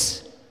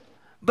forgiveness,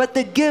 but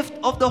the gift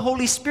of the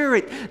Holy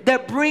Spirit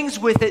that brings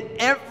with it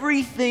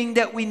everything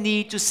that we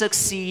need to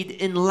succeed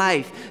in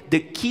life.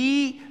 The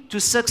key to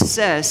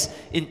success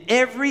in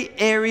every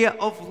area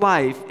of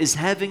life is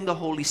having the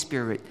Holy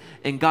Spirit.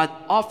 And God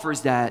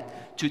offers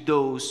that to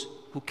those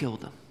who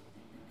killed Him.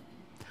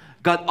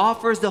 God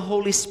offers the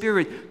Holy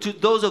Spirit to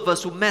those of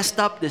us who messed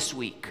up this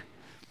week.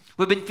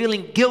 We've been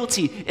feeling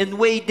guilty and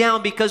weighed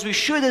down because we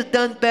should have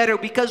done better,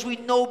 because we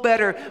know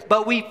better,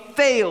 but we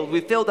failed. We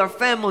failed our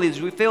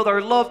families, we failed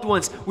our loved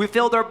ones, we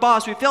failed our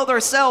boss, we failed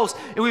ourselves,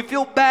 and we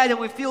feel bad and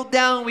we feel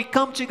down. And we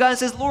come to God and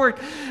says, Lord,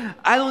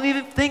 I don't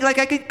even think like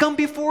I could come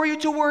before you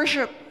to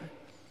worship.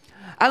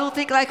 I don't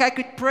think like I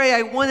could pray.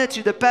 I wanted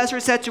to. The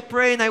pastor said to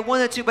pray and I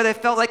wanted to, but I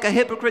felt like a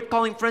hypocrite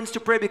calling friends to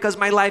pray because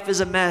my life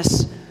is a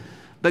mess.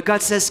 But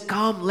God says,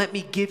 come, let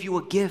me give you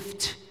a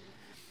gift.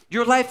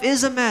 Your life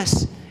is a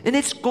mess, and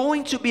it's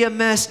going to be a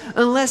mess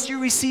unless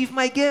you receive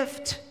my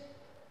gift.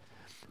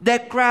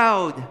 That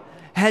crowd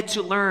had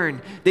to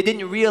learn. They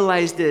didn't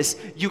realize this.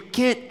 You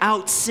can't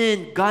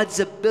out-sin God's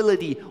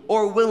ability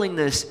or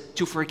willingness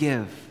to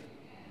forgive.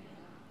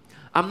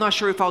 I'm not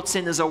sure if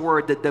out-sin is a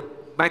word that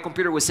my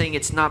computer was saying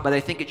it's not, but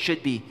I think it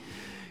should be.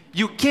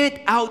 You can't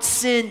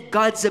out-sin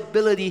God's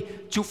ability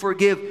to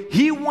forgive.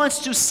 He wants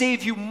to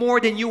save you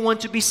more than you want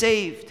to be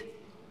saved.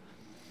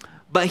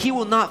 But He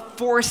will not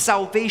force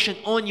salvation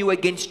on you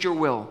against your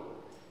will.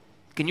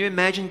 Can you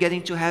imagine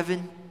getting to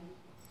heaven?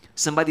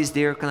 Somebody's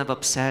there kind of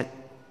upset,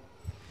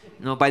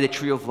 by the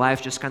tree of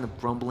life, just kind of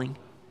grumbling.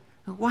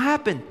 What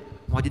happened?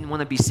 Well, I didn't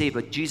want to be saved,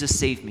 but Jesus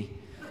saved me.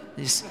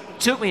 He just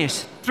took me,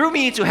 threw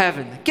me into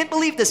heaven. I can't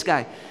believe this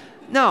guy.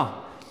 No,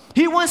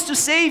 He wants to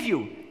save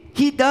you.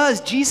 He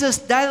does. Jesus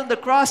died on the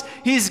cross.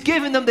 He's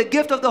given them the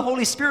gift of the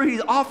Holy Spirit. He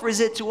offers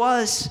it to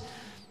us.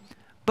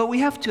 But we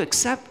have to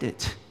accept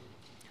it.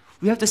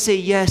 We have to say,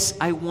 yes,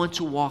 I want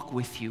to walk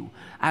with you.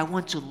 I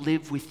want to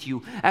live with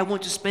you. I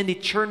want to spend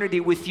eternity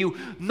with you.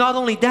 Not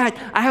only that,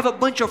 I have a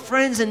bunch of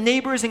friends and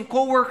neighbors and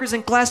co-workers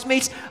and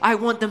classmates. I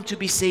want them to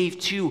be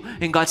saved too.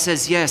 And God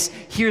says, yes,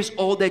 here's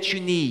all that you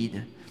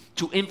need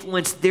to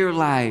influence their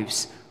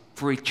lives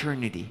for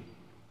eternity,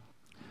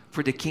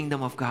 for the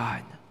kingdom of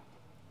God.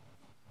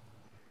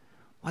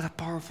 What a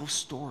powerful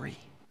story.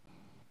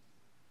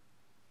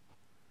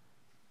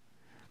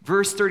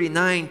 Verse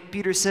 39,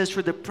 Peter says,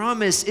 for the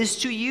promise is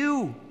to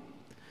you.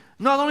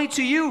 Not only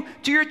to you,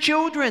 to your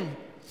children.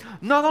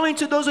 Not only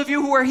to those of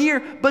you who are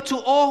here, but to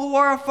all who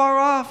are afar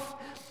off.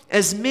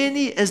 As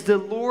many as the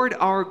Lord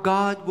our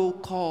God will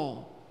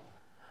call.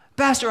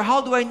 Pastor,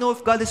 how do I know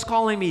if God is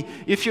calling me?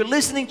 If you're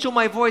listening to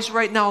my voice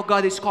right now,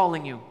 God is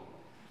calling you.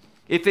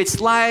 If it's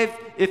live,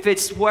 if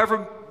it's whoever,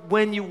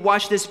 when you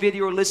watch this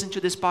video or listen to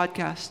this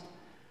podcast.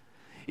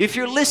 If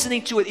you're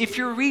listening to it, if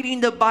you're reading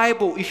the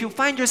Bible, if you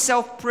find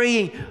yourself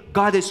praying,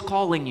 God is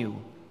calling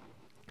you.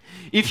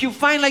 If you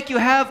find like you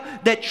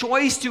have that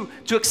choice to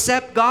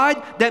accept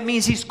God, that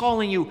means He's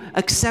calling you.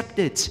 Accept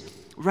it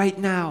right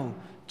now,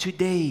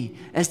 today,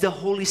 as the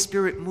Holy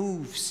Spirit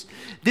moves.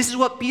 This is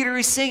what Peter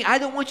is saying. I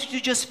don't want you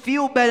to just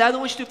feel bad. I don't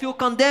want you to feel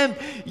condemned.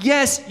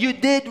 Yes, you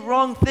did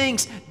wrong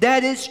things.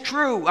 That is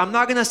true. I'm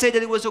not going to say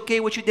that it was okay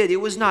what you did. It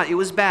was not. It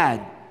was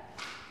bad.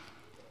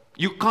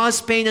 You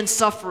caused pain and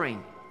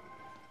suffering.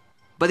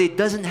 But it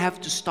doesn't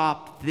have to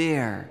stop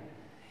there.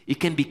 It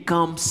can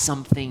become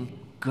something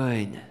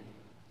good.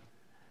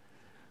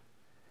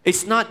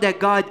 It's not that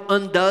God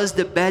undoes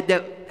the bad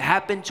that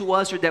happened to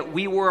us or that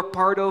we were a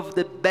part of,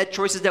 the bad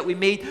choices that we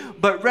made,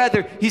 but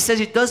rather He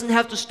says it doesn't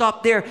have to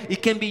stop there.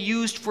 It can be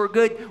used for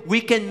good. We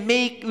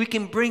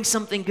can bring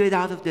something good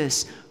out of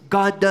this.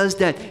 God does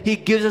that. He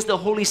gives us the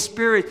Holy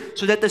Spirit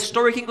so that the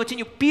story can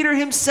continue. Peter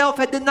himself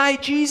had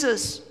denied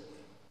Jesus.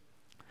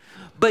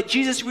 But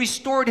Jesus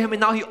restored him, and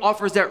now He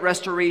offers that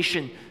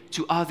restoration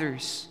to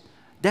others.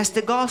 That's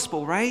the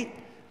gospel, right?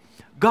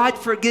 God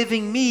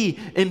forgiving me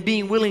and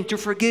being willing to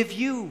forgive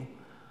you.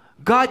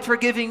 God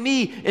forgiving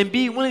me and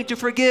being willing to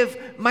forgive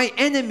my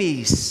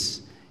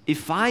enemies.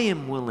 If I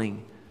am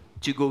willing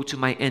to go to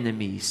my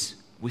enemies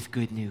with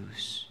good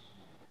news.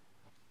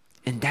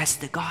 And that's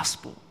the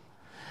gospel.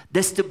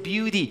 That's the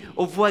beauty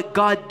of what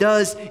God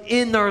does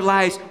in our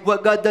lives,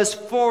 what God does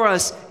for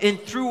us and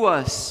through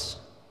us.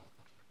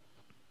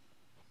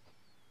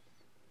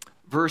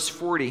 Verse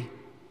 40,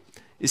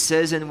 it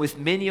says, and with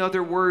many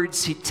other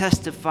words He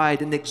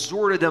testified and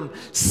exhorted them,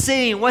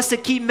 saying, what's the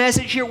key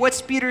message here? What's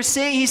Peter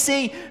saying? He's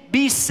saying,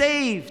 be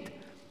saved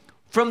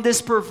from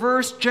this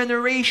perverse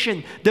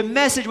generation. The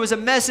message was a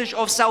message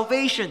of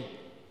salvation.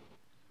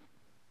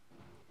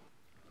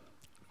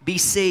 Be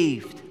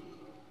saved.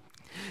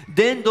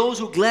 Then those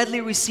who gladly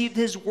received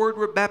His word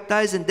were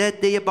baptized, and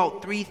that day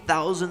about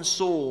 3,000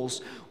 souls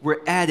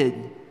were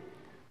added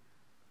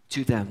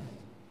to them.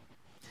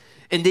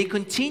 And they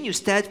continue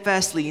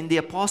steadfastly in the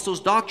apostles'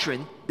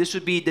 doctrine. This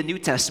would be the New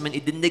Testament.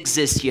 It didn't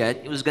exist yet.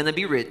 It was going to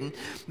be written.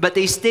 But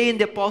they stay in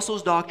the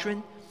apostles'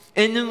 doctrine.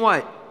 And then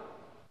what?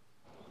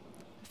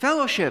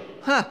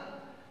 Fellowship.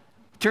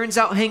 Turns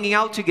out hanging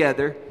out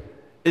together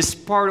is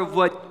part of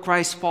what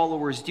Christ's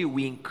followers do.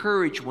 We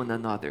encourage one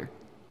another.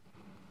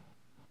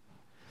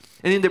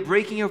 And in the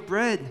breaking of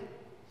bread.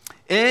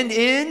 And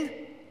in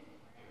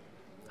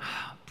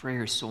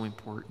prayer is so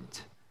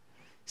important.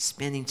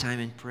 Spending time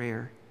in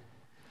prayer.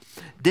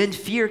 Then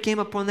fear came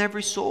upon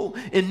every soul,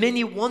 and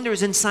many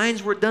wonders and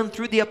signs were done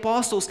through the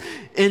apostles,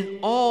 and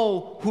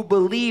all who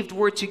believed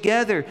were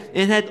together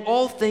and had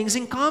all things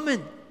in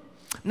common.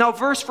 Now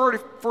verse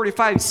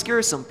 45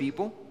 scares some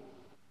people.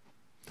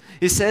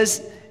 It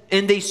says,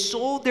 and they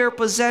sold their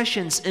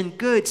possessions and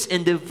goods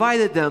and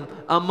divided them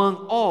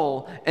among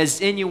all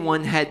as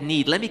anyone had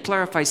need. Let me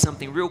clarify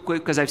something real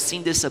quick, because I've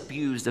seen this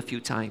abused a few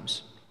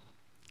times.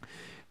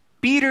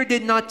 Peter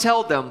did not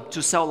tell them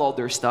to sell all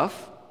their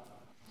stuff.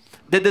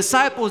 The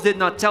disciples did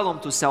not tell them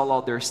to sell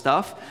all their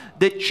stuff.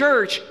 The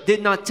church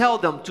did not tell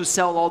them to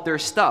sell all their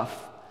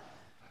stuff.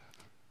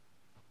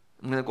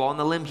 I'm going to go on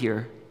a limb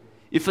here.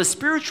 If a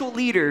spiritual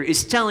leader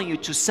is telling you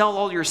to sell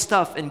all your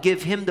stuff and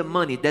give him the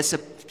money, that's a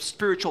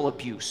spiritual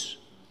abuse.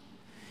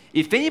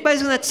 If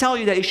anybody's going to tell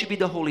you that, it should be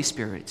the Holy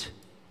Spirit.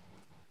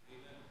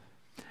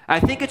 I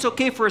think it's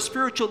okay for a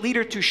spiritual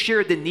leader to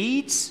share the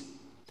needs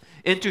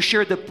and to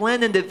share the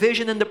plan and the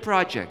vision and the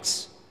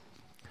projects.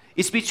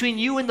 It's between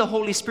you and the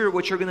Holy Spirit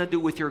what you're going to do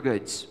with your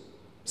goods.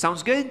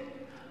 Sounds good?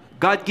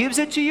 God gives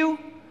it to you.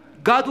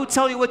 God will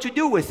tell you what to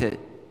do with it.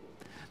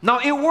 Now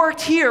it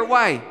worked here.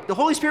 Why? The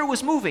Holy Spirit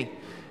was moving.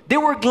 They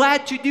were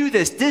glad to do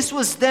this. This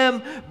was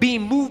them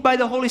being moved by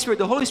the Holy Spirit.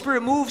 The Holy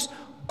Spirit moves,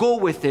 go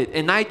with it.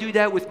 And I do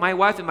that with my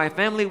wife and my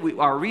family.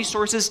 Our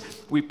resources,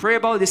 we pray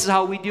about it. This is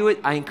how we do it.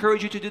 I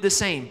encourage you to do the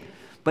same.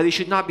 But it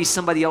should not be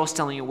somebody else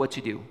telling you what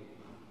to do.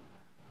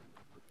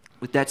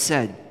 With that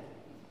said,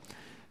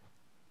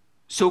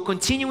 so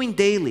continuing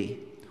daily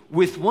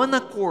with one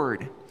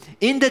accord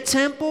in the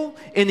temple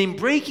and in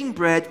breaking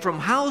bread from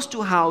house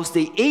to house,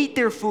 they ate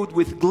their food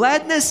with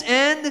gladness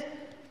and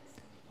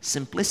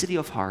simplicity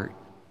of heart.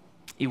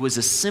 It was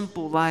a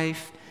simple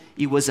life.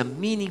 It was a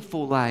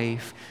meaningful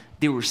life.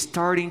 They were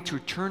starting to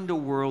turn the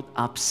world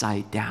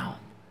upside down.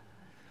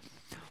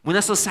 When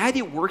a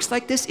society works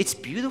like this, it's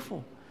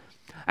beautiful.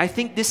 I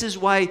think this is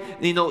why,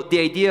 the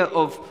idea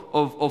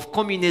of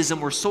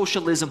communism or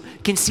socialism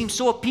can seem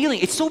so appealing.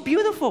 It's so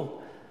beautiful.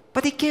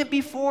 But it can't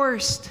be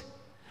forced.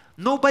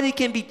 Nobody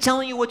can be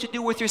telling you what to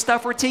do with your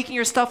stuff or taking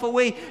your stuff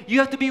away. You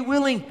have to be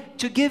willing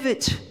to give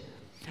it.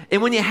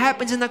 And when it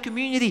happens in a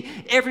community,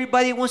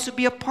 everybody wants to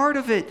be a part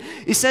of it.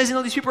 It says,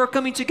 these people are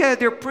coming together.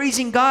 They're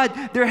praising God.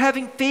 They're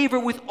having favor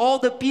with all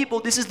the people.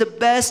 This is the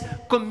best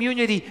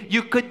community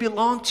you could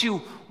belong to.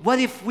 What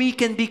if we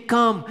can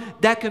become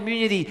that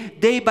community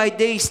day by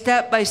day,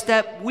 step by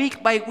step,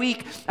 week by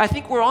week? I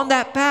think we're on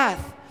that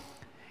path.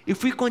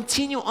 If we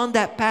continue on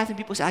that path and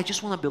people say, I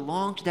just want to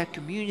belong to that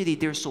community.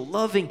 They're so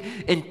loving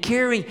and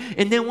caring.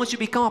 And then once you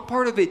become a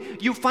part of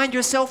it, you find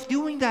yourself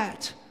doing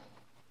that.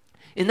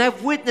 And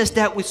I've witnessed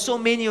that with so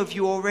many of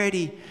you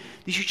already.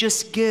 That you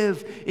just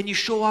give and you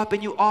show up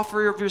and you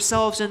offer of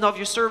yourselves and of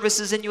your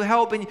services and you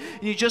help and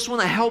you just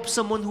want to help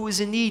someone who is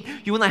in need.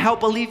 You want to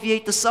help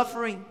alleviate the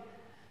suffering.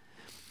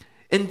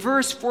 In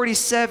verse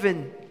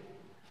 47,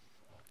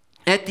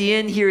 at the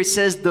end here it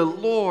says, the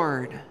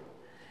Lord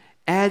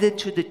added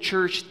to the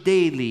church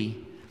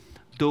daily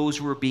those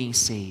who were being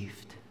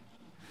saved.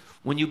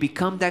 When you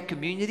become that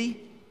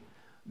community,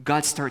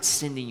 God starts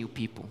sending you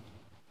people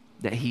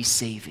that He's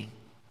saving.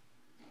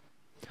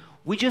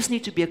 We just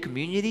need to be a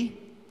community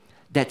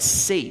that's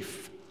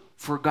safe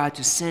for God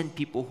to send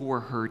people who are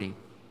hurting,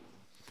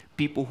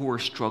 people who are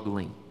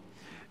struggling,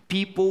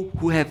 people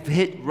who have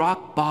hit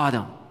rock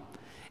bottom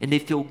and they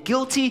feel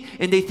guilty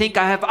and they think,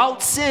 I have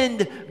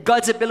outsinned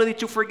God's ability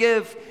to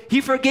forgive.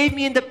 He forgave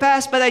me in the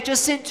past, but I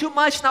just sinned too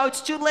much. Now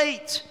it's too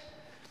late.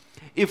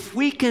 If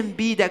we can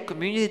be that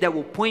community that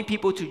will point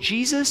people to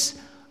Jesus,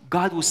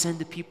 God will send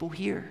the people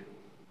here.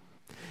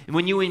 And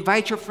when you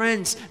invite your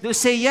friends, they'll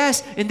say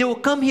yes, and they will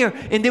come here,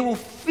 and they will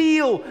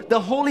feel the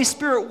Holy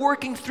Spirit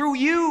working through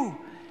you.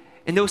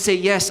 And they'll say,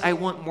 yes, I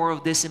want more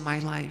of this in my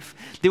life.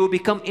 They will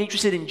become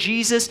interested in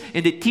Jesus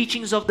and the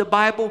teachings of the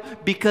Bible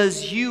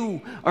because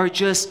you are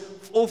just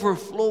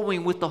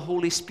overflowing with the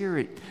Holy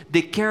Spirit,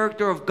 the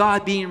character of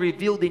God being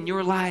revealed in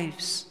your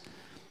lives.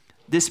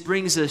 This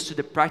brings us to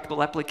the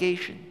practical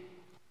application.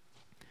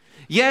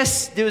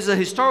 Yes, there was a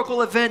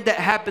historical event that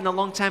happened a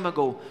long time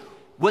ago.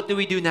 What do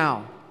we do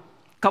now?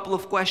 A couple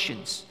of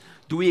questions.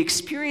 Do we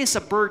experience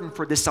a burden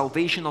for the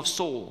salvation of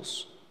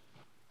souls?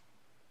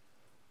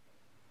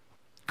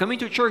 Coming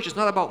to church is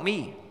not about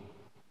me.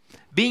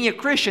 Being a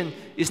Christian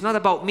is not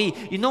about me.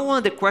 You know, one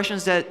of the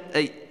questions that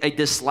I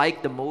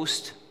dislike the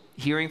most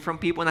hearing from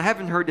people, and I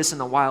haven't heard this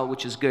in a while,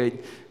 which is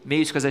good.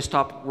 Maybe it's because I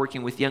stopped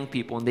working with young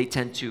people and they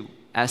tend to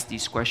ask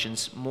these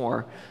questions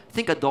more. I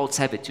think adults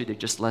have it too. They're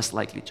just less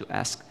likely to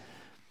ask.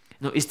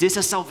 Is this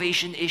a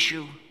salvation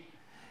issue?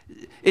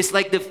 It's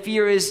like the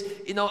fear is,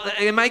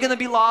 am I going to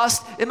be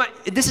lost?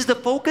 This is the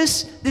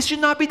focus? This should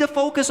not be the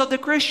focus of the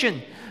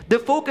Christian. The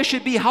focus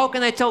should be, how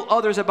can I tell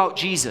others about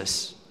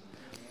Jesus?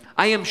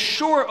 I am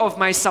sure of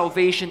my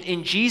salvation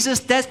in Jesus.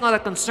 That's not a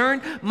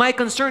concern. My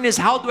concern is,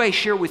 how do I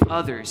share with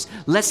others?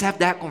 Let's have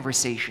that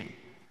conversation.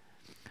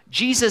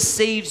 Jesus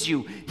saves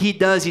you. He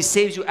does. He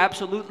saves you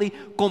absolutely,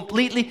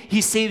 completely. He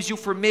saves you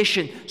for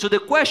mission. So the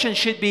question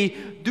should be,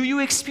 do you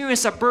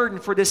experience a burden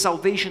for the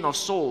salvation of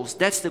souls?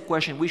 That's the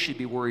question we should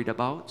be worried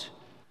about.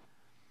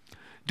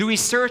 Do we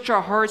search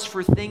our hearts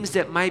for things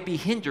that might be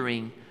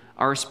hindering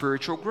our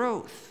spiritual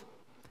growth?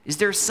 Is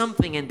there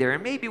something in there?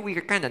 And maybe we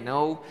kind of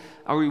know.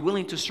 Are we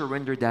willing to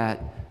surrender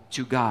that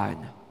to God?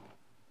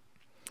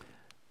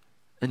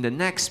 And the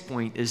next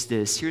point is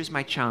this. Here's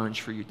my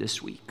challenge for you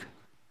this week.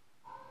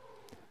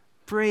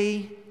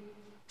 Pray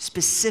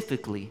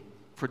specifically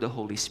for the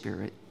Holy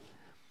Spirit.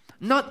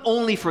 Not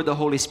only for the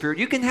Holy Spirit.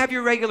 You can have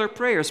your regular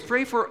prayers.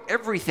 Pray for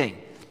everything.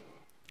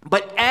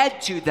 But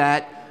add to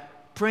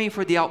that, praying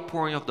for the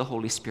outpouring of the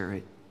Holy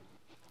Spirit.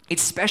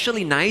 It's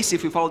especially nice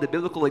if we follow the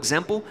biblical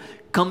example,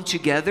 come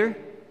together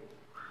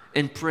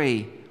and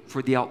pray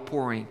for the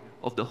outpouring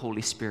of the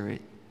Holy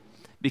Spirit.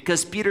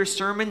 Because Peter's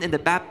sermon and the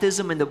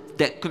baptism and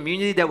that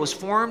community that was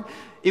formed,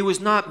 it was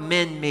not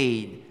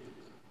man-made.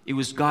 It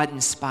was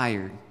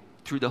God-inspired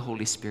through the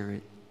Holy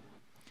Spirit.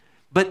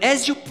 But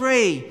as you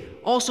pray,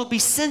 also be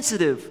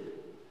sensitive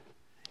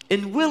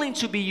and willing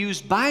to be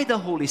used by the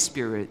Holy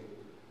Spirit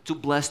to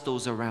bless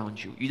those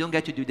around you. You don't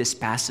get to do this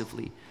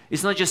passively.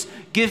 It's not just,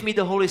 give me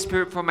the Holy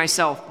Spirit for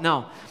myself.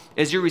 No.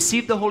 As you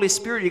receive the Holy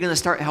Spirit, you're going to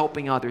start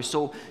helping others.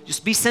 So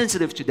just be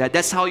sensitive to that.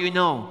 That's how you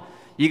know.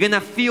 You're going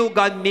to feel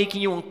God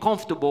making you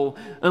uncomfortable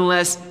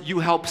unless you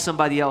help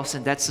somebody else,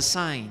 and that's a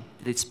sign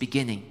that it's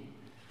beginning.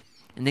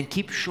 And then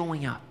keep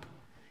showing up.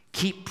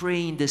 Keep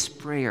praying this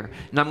prayer.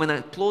 And I'm going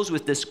to close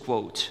with this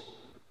quote.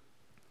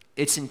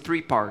 It's in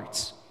 3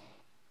 parts.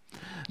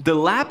 The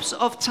lapse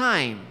of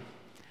time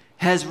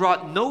has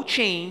wrought no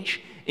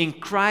change in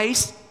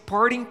Christ's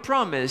parting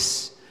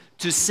promise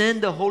to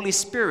send the Holy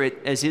Spirit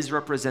as His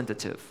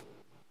representative.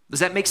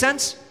 Does that make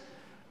sense?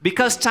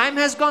 Because time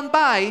has gone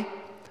by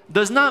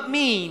does not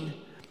mean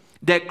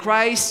that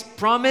Christ's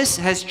promise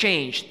has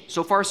changed.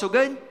 So far, so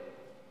good?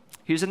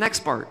 Here's the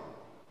next part.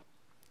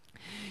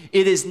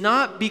 It is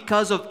not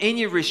because of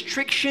any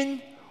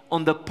restriction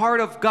on the part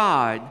of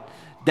God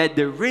that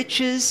the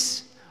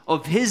riches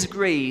of His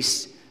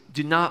grace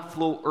do not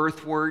flow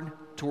earthward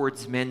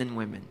towards men and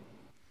women.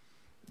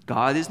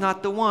 God is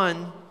not the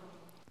one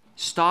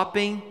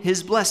stopping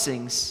His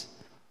blessings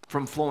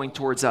from flowing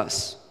towards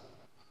us.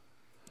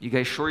 You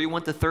guys sure you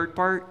want the third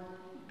part?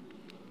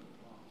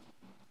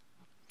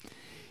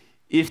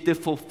 If the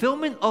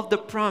fulfillment of the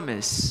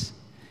promise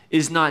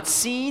is not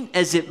seen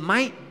as it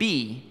might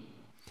be,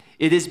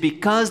 it is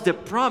because the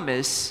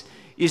promise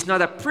is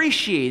not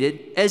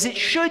appreciated as it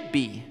should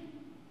be.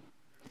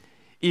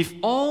 If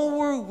all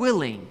were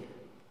willing,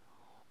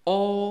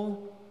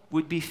 all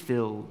would be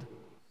filled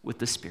with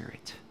the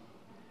Spirit.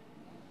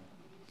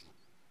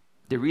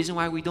 The reason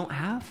why we don't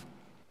have?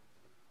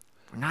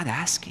 We're not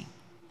asking.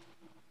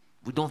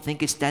 We don't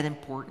think it's that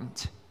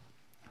important.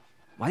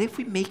 What if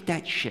we make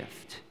that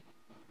shift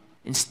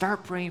and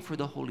start praying for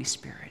the Holy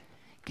Spirit?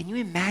 Can you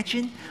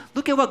imagine?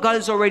 Look at what God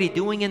is already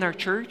doing in our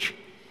church.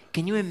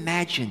 Can you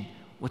imagine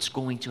what's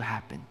going to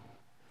happen?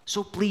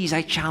 So please,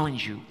 I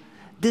challenge you.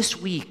 This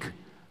week,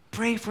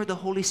 pray for the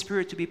Holy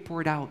Spirit to be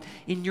poured out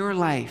in your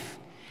life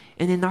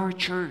and in our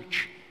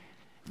church.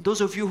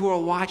 Those of you who are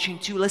watching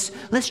too,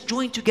 let's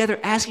join together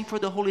asking for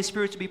the Holy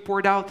Spirit to be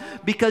poured out,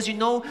 because you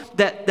know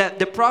that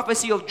the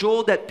prophecy of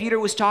Joel that Peter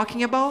was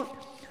talking about,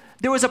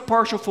 there was a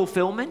partial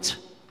fulfillment.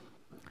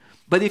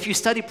 But if you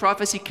study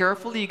prophecy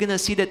carefully, you're going to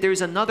see that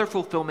there's another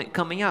fulfillment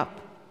coming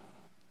up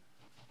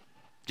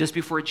just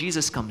before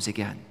Jesus comes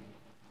again.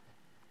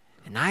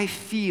 And I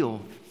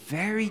feel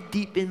very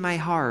deep in my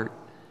heart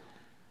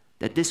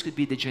that this could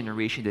be the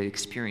generation that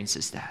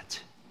experiences that.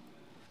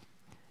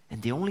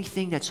 And the only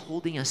thing that's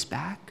holding us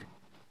back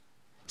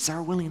is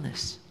our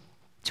willingness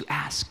to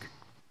ask.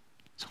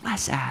 So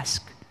let's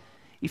ask.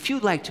 If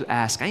you'd like to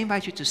ask, I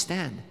invite you to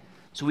stand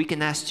so we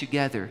can ask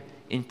together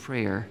in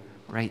prayer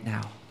right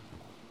now.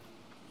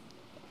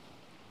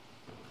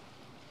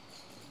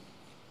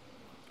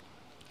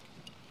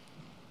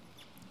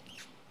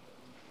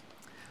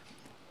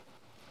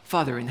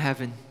 Father in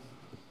heaven,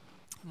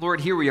 Lord,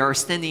 here we are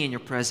standing in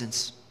your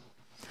presence,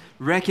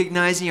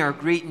 recognizing our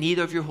great need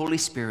of your Holy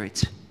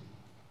Spirit.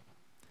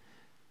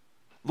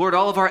 Lord,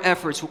 all of our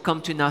efforts will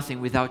come to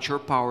nothing without your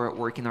power at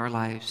work in our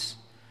lives.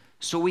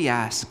 So we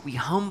ask, we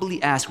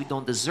humbly ask, we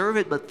don't deserve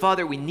it, but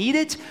Father, we need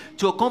it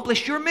to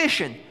accomplish your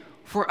mission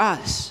for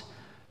us,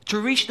 to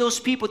reach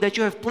those people that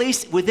you have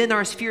placed within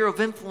our sphere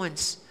of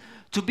influence,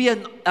 to be a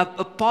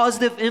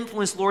positive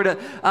influence, Lord,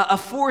 a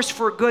force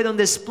for good on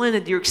this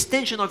planet, your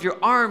extension of your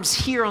arms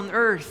here on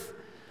earth.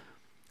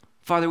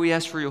 Father, we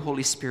ask for your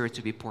Holy Spirit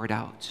to be poured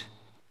out.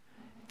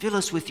 Fill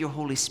us with your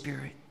Holy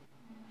Spirit.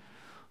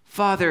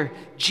 Father,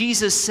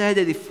 Jesus said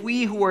that if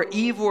we who are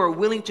evil are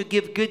willing to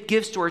give good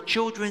gifts to our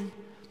children,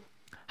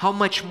 how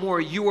much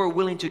more you are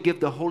willing to give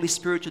the Holy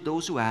Spirit to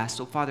those who ask.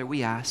 So Father,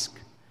 we ask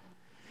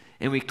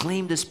and we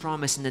claim this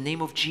promise in the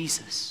name of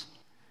Jesus.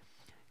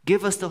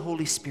 Give us the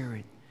Holy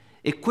Spirit.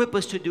 Equip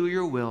us to do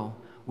your will.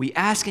 We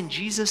ask in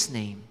Jesus'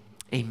 name.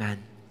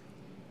 Amen.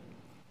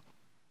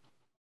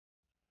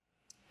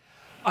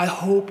 I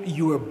hope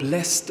you are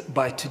blessed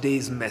by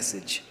today's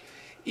message.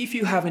 If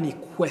you have any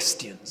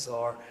questions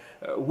or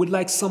would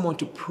like someone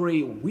to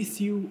pray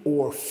with you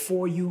or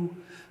for you,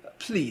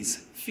 please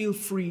feel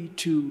free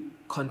to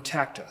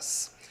contact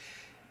us.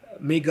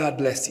 May God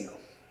bless you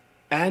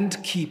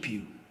and keep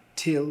you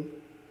till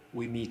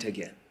we meet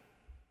again.